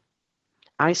that,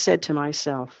 I said to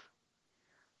myself,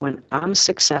 when I'm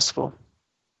successful,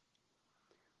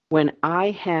 when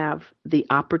I have the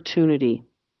opportunity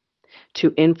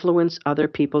to influence other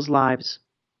people's lives,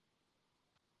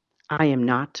 I am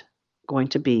not going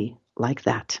to be like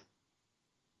that.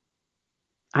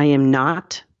 I am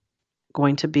not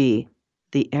going to be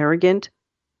the arrogant,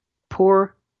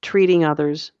 poor treating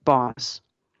others boss.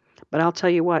 But I'll tell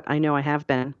you what, I know I have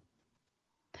been.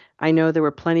 I know there were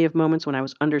plenty of moments when I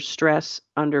was under stress,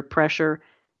 under pressure,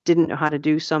 didn't know how to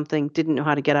do something, didn't know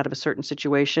how to get out of a certain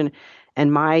situation.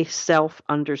 And myself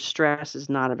under stress is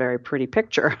not a very pretty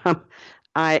picture. When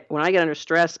I get under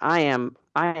stress, I am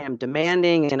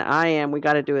demanding and we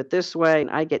got to do it this way. And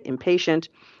I get impatient.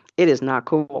 It is not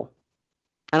cool.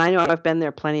 And I know I've been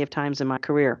there plenty of times in my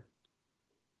career.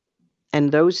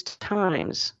 And those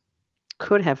times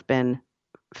could have been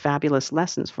fabulous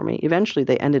lessons for me. Eventually,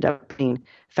 they ended up being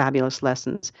fabulous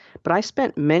lessons. But I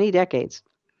spent many decades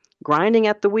grinding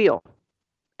at the wheel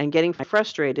and getting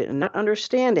frustrated and not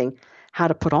understanding how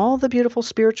to put all the beautiful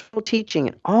spiritual teaching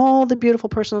and all the beautiful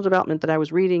personal development that I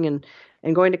was reading and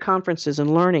going to conferences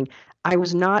and learning. I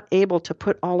was not able to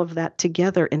put all of that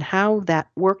together and how that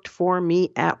worked for me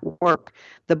at work.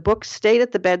 The book stayed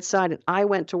at the bedside and I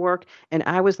went to work and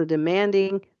I was the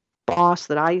demanding boss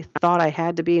that I thought I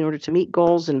had to be in order to meet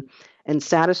goals and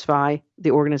satisfy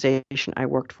the organization I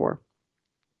worked for.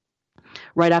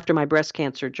 Right after my breast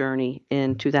cancer journey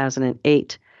in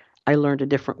 2008, I learned a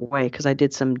different way because I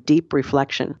did some deep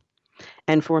reflection.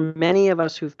 And for many of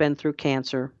us who've been through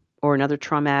cancer or another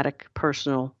traumatic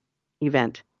personal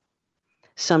event,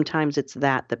 sometimes it's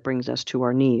that brings us to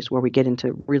our knees where we get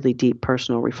into really deep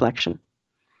personal reflection.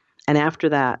 And after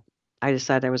that, I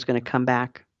decided I was going to come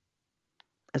back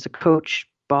as a coach,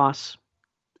 boss,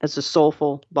 as a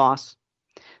soulful boss,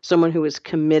 someone who is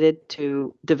committed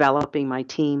to developing my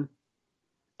team,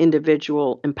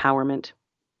 individual empowerment.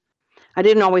 I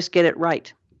didn't always get it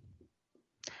right,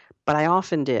 but I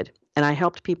often did. And I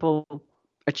helped people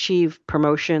achieve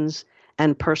promotions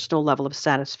and personal level of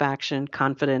satisfaction,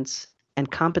 confidence,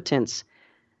 and competence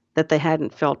that they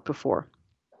hadn't felt before.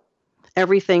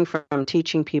 Everything from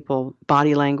teaching people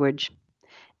body language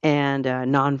and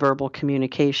nonverbal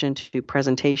communication to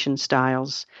presentation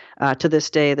styles. To this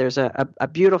day, there's a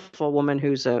beautiful woman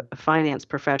who's a finance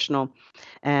professional,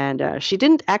 and she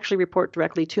didn't actually report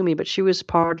directly to me, but she was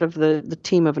part of the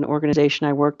team of an organization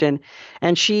I worked in,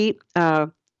 and she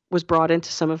was brought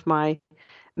into some of my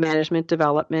management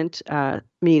development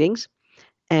meetings,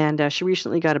 and she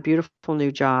recently got a beautiful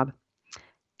new job,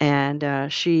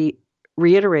 and she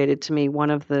reiterated to me one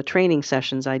of the training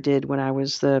sessions I did when I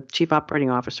was the chief operating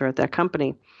officer at that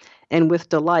company. And with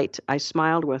delight, I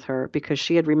smiled with her because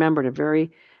she had remembered a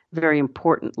very, very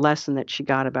important lesson that she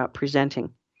got about presenting.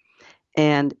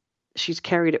 And she's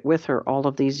carried it with her all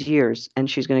of these years, and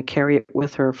she's going to carry it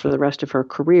with her for the rest of her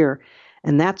career.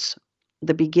 And that's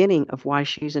the beginning of why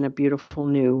she's in a beautiful,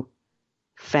 new,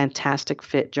 fantastic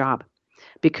fit job.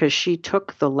 Because she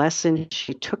took the lesson,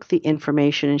 she took the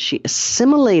information, and she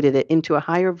assimilated it into a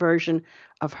higher version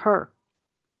of her.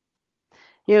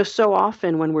 You know, so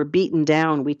often when we're beaten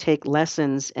down, we take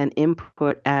lessons and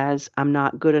input as I'm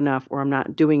not good enough or I'm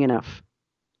not doing enough.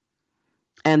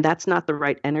 And that's not the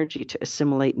right energy to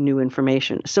assimilate new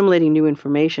information. Assimilating new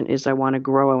information is I want to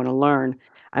grow, I want to learn,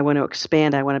 I want to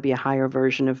expand, I want to be a higher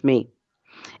version of me.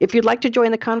 If you'd like to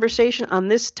join the conversation on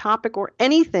this topic or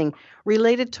anything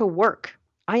related to work,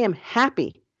 I am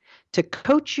happy to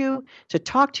coach you, to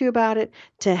talk to you about it,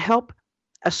 to help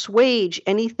assuage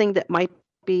anything that might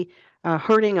be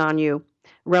hurting on you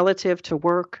relative to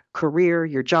work, career,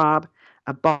 your job,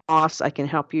 a boss. I can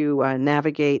help you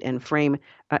navigate and frame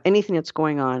anything that's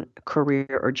going on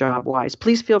career or job-wise.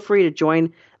 Please feel free to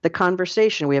join the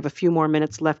conversation. We have a few more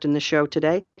minutes left in the show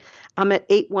today. I'm at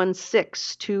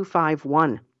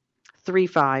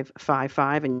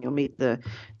 816-251-3555, and you'll meet the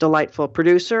delightful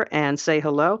producer and say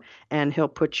hello, and he'll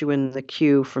put you in the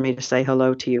queue for me to say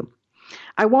hello to you.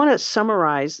 I want to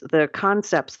summarize the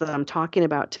concepts that I'm talking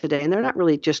about today, and they're not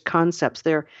really just concepts.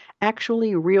 They're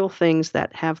actually real things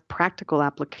that have practical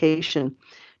application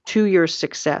to your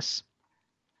success.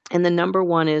 And the number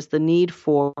one is the need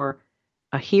for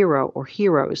a hero or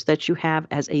heroes that you have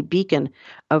as a beacon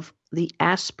of the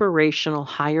aspirational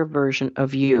higher version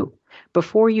of you.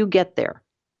 Before you get there,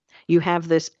 you have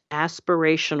this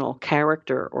aspirational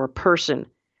character or person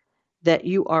that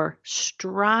you are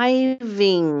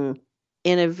striving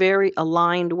in a very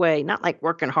aligned way, not like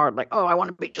working hard, like, oh, I want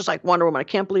to be just like Wonder Woman. I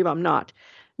can't believe I'm not.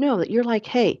 No, that you're like,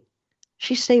 hey,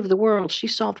 she saved the world. She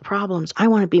solved problems. I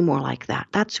want to be more like that.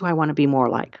 That's who I want to be more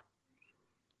like.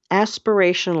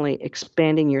 Aspirationally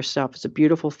expanding yourself is a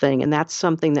beautiful thing, and that's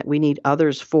something that we need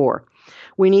others for.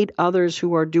 We need others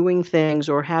who are doing things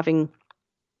or having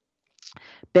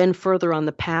been further on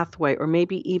the pathway, or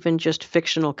maybe even just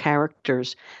fictional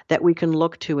characters that we can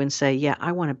look to and say, yeah,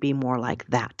 I want to be more like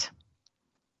that.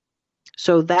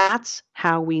 So that's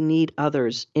how we need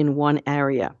others in one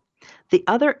area. The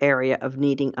other area of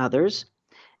needing others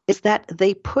is that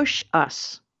they push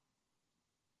us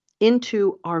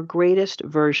into our greatest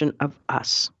version of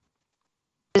us.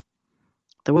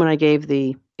 The woman I gave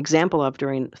the example of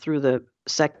through the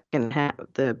second half,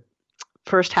 the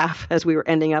first half, as we were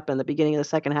ending up in the beginning of the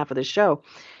second half of the show,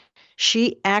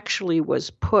 she actually was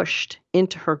pushed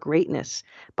into her greatness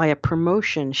by a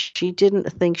promotion she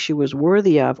didn't think she was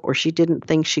worthy of, or she didn't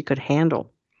think she could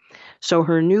handle. So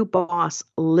her new boss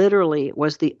literally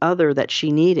was the other that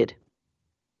she needed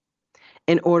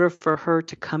in order for her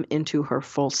to come into her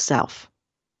full self.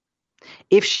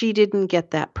 If she didn't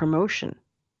get that promotion,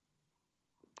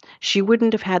 she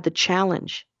wouldn't have had the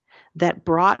challenge that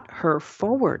brought her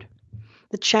forward.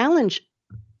 The challenge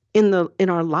in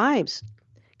our lives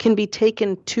can be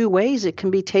taken two ways. It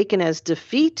can be taken as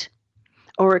defeat,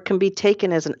 or it can be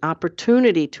taken as an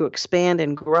opportunity to expand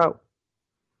and grow.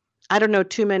 I don't know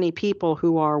too many people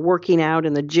who are working out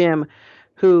in the gym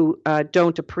who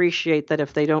don't appreciate that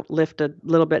if they don't lift a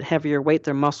little bit heavier weight,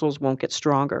 their muscles won't get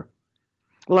stronger.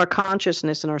 Well, our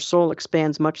consciousness and our soul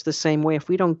expands much the same way. If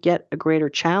we don't get a greater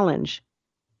challenge,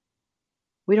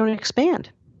 we don't expand.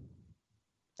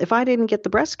 If I didn't get the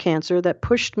breast cancer that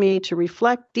pushed me to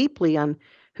reflect deeply on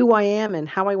who I am and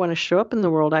how I want to show up in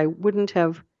the world, I wouldn't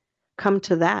have come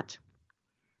to that.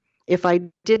 If I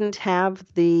didn't have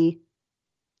the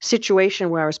situation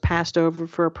where I was passed over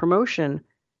for a promotion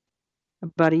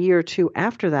about a year or two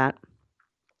after that,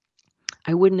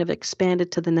 I wouldn't have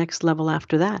expanded to the next level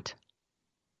after that.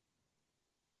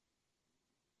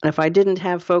 And if I didn't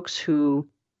have folks who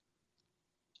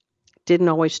didn't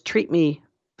always treat me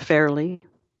fairly,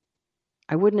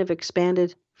 I wouldn't have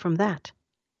expanded from that.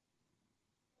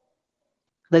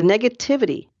 The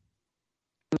negativity,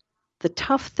 the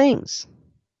tough things,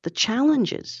 the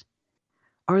challenges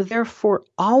are there for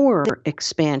our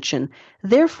expansion.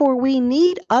 Therefore, we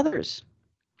need others.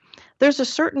 there's a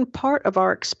certain part of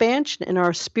our expansion in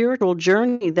our spiritual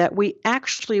journey that we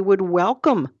actually would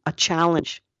welcome a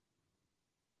challenge,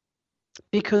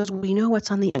 because we know what's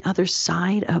on the other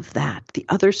side of that. The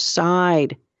other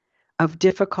side of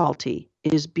difficulty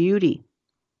is beauty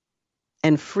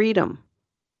and freedom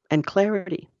and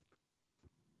clarity.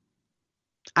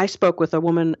 I spoke with a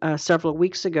woman several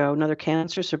weeks ago, another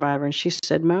cancer survivor, and she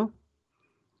said, Mo,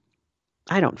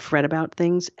 I don't fret about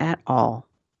things at all.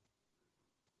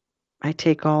 I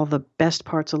take all the best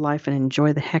parts of life and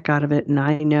enjoy the heck out of it, and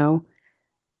I know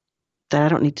that I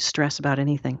don't need to stress about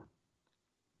anything.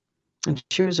 And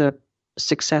she was a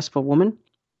successful woman,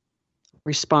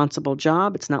 responsible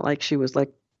job. It's not like she was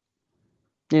like,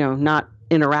 not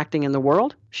interacting in the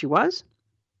world. She was.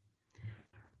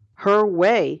 Her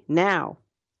way now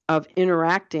of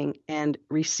interacting and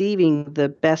receiving the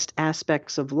best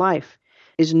aspects of life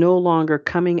is no longer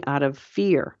coming out of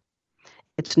fear.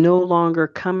 It's no longer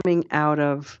coming out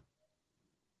of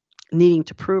needing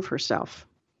to prove herself.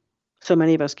 So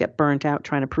many of us get burnt out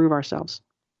trying to prove ourselves.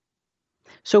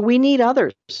 So we need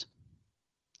others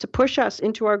to push us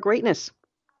into our greatness.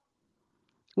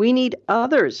 We need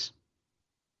others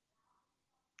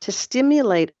to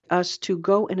stimulate us to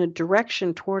go in a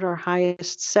direction toward our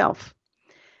highest self.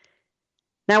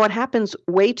 Now, what happens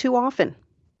way too often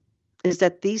is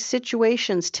that these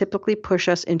situations typically push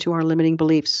us into our limiting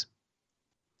beliefs,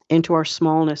 into our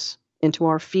smallness, into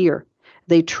our fear.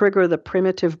 They trigger the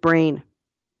primitive brain,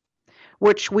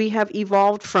 which we have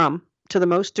evolved from to the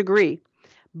most degree.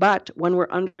 But when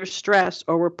we're under stress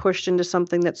or we're pushed into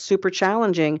something that's super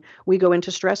challenging, we go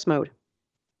into stress mode.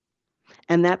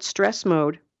 And that stress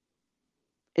mode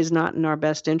is not in our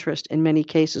best interest in many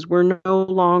cases. We're no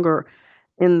longer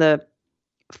in the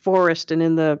forest and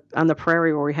on the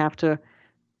prairie where we have to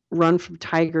run from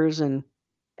tigers and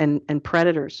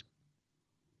predators.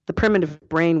 The primitive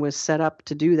brain was set up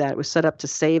to do that. It was set up to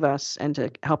save us and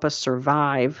to help us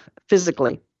survive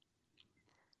physically.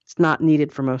 It's not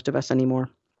needed for most of us anymore.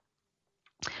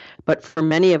 But for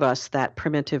many of us, that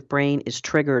primitive brain is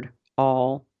triggered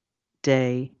all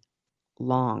day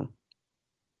long.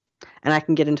 And I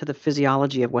can get into the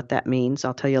physiology of what that means.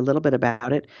 I'll tell you a little bit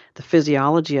about it. The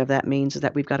physiology of that means is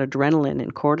that we've got adrenaline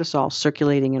and cortisol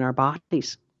circulating in our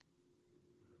bodies.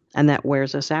 And that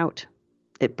wears us out.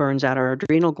 It burns out our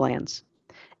adrenal glands.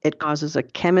 It causes a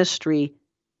chemistry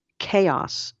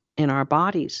chaos in our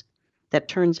bodies that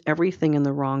turns everything in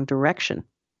the wrong direction.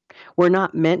 We're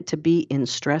not meant to be in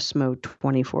stress mode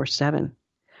 24/7.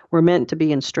 We're meant to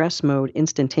be in stress mode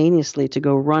instantaneously to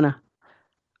go run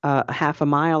a half a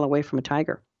mile away from a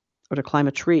tiger, or to climb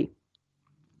a tree,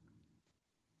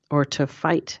 or to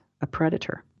fight a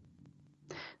predator.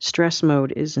 Stress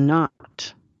mode is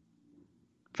not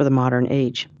for the modern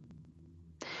age.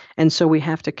 And so we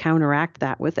have to counteract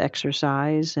that with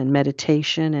exercise and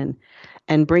meditation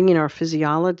and bringing our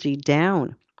physiology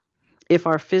down. If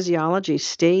our physiology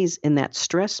stays in that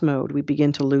stress mode, we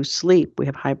begin to lose sleep. We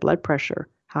have high blood pressure,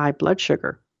 high blood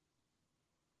sugar.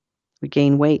 We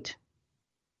gain weight.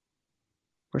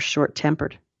 We're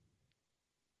short-tempered.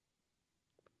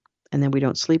 And then we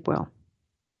don't sleep well.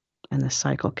 And the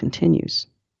cycle continues.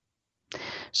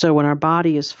 So when our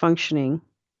body is functioning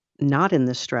not in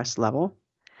the stress level,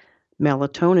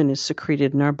 melatonin is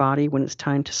secreted in our body when it's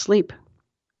time to sleep.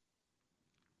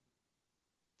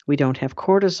 We don't have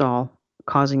cortisol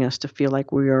causing us to feel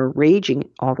like we are raging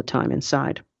all the time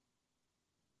inside.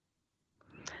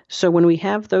 So when we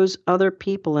have those other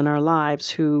people in our lives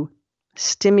who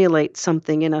stimulate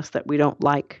something in us that we don't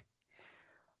like,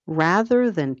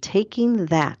 rather than taking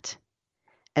that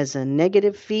as a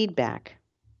negative feedback,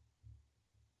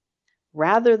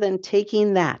 rather than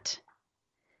taking that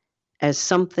as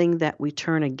something that we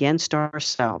turn against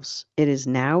ourselves, it is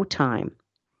now time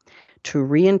to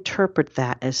reinterpret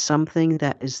that as something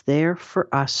that is there for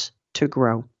us to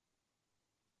grow.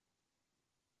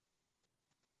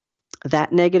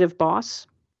 That negative boss,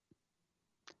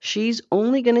 she's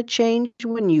only going to change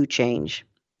when you change.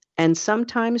 And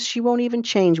sometimes she won't even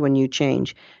change when you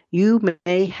change. You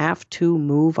may have to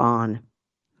move on.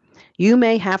 You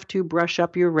may have to brush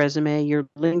up your resume, your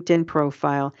LinkedIn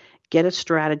profile, get a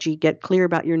strategy, get clear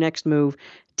about your next move,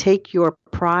 take your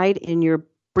pride in your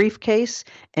briefcase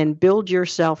and build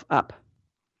yourself up.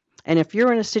 And if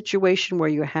you're in a situation where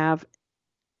you have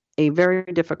a very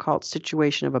difficult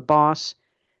situation of a boss,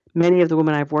 many of the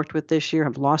women I've worked with this year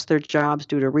have lost their jobs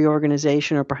due to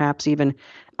reorganization or perhaps even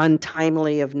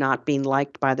untimely of not being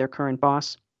liked by their current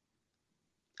boss.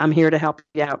 I'm here to help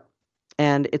you out.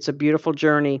 And it's a beautiful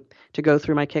journey to go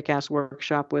through my kick-ass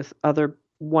workshop with other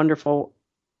wonderful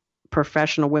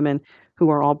professional women who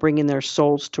are all bringing their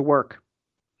souls to work.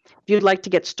 If you'd like to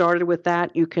get started with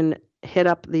that, you can hit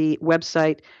up the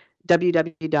website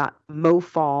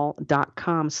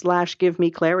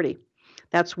www.mofall.com/givemeclarity.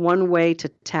 That's one way to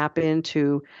tap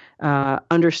into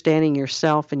understanding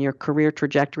yourself and your career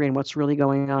trajectory and what's really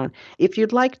going on. If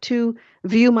you'd like to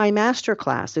view my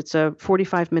masterclass, it's a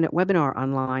 45-minute webinar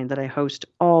online that I host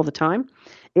all the time.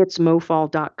 It's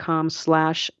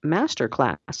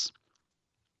mofall.com/masterclass.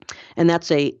 And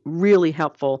that's a really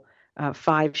helpful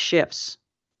 5 shifts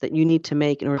that you need to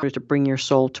make in order to bring your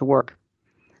soul to work.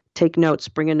 Take notes,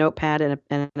 bring a notepad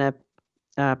and a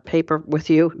paper with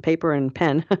you, paper and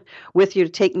pen with you to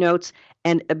take notes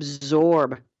and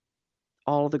absorb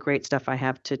all the great stuff I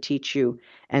have to teach you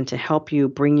and to help you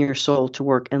bring your soul to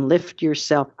work and lift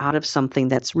yourself out of something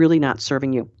that's really not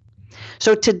serving you.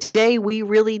 So today we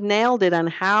really nailed it on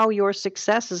how your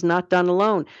success is not done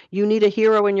alone. You need a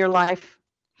hero in your life.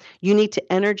 You need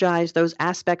to energize those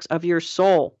aspects of your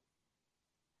soul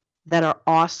that are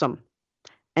awesome.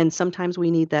 And sometimes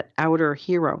we need that outer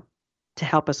hero to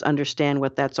help us understand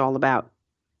what that's all about.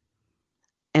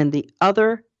 And the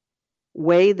other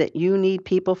way that you need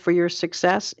people for your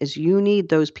success is you need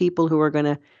those people who are going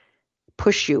to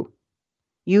push you.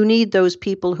 You need those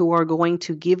people who are going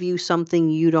to give you something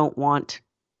you don't want,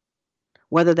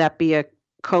 whether that be a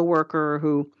coworker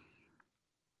who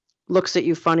looks at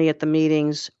you funny at the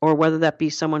meetings, or whether that be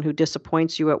someone who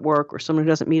disappoints you at work, or someone who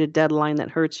doesn't meet a deadline that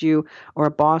hurts you, or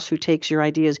a boss who takes your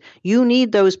ideas. You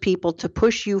need those people to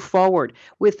push you forward.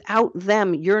 Without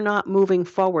them, you're not moving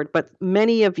forward. But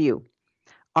many of you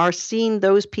are seeing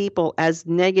those people as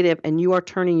negative, and you are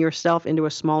turning yourself into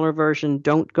a smaller version.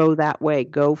 Don't go that way.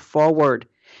 Go forward.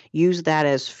 Use that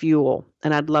as fuel,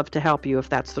 and I'd love to help you if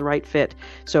that's the right fit.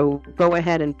 So go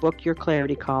ahead and book your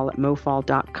clarity call at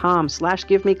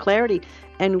mofall.com/givemeclarity,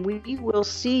 and we will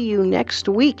see you next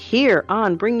week here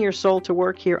on Bring Your Soul to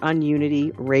Work here on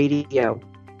Unity Radio.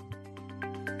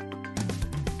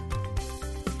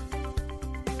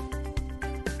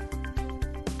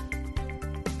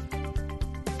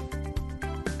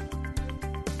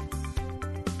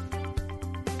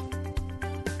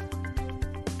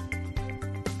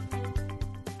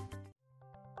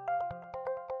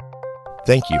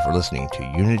 Thank you for listening to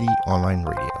Unity Online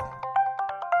Radio,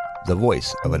 the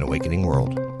voice of an awakening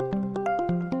world.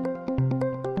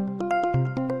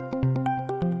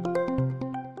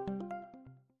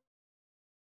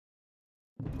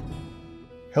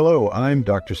 Hello, I'm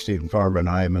Dr. Stephen Farber, and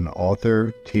I am an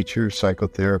author, teacher,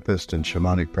 psychotherapist, and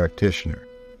shamanic practitioner.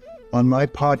 On my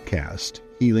podcast,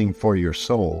 Healing for Your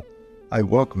Soul, I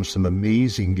welcome some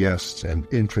amazing guests and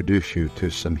introduce you to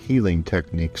some healing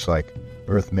techniques like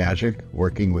earth magic,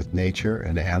 working with nature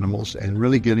and animals, and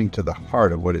really getting to the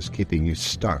heart of what is keeping you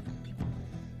stuck.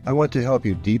 I want to help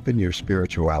you deepen your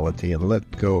spirituality and let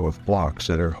go of blocks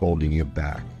that are holding you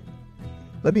back.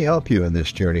 Let me help you in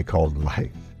this journey called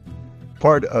life.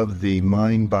 Part of the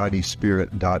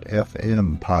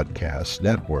mindbodyspirit.fm podcast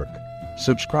network.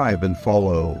 Subscribe and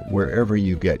follow wherever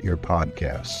you get your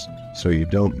podcasts so you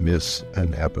don't miss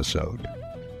an episode.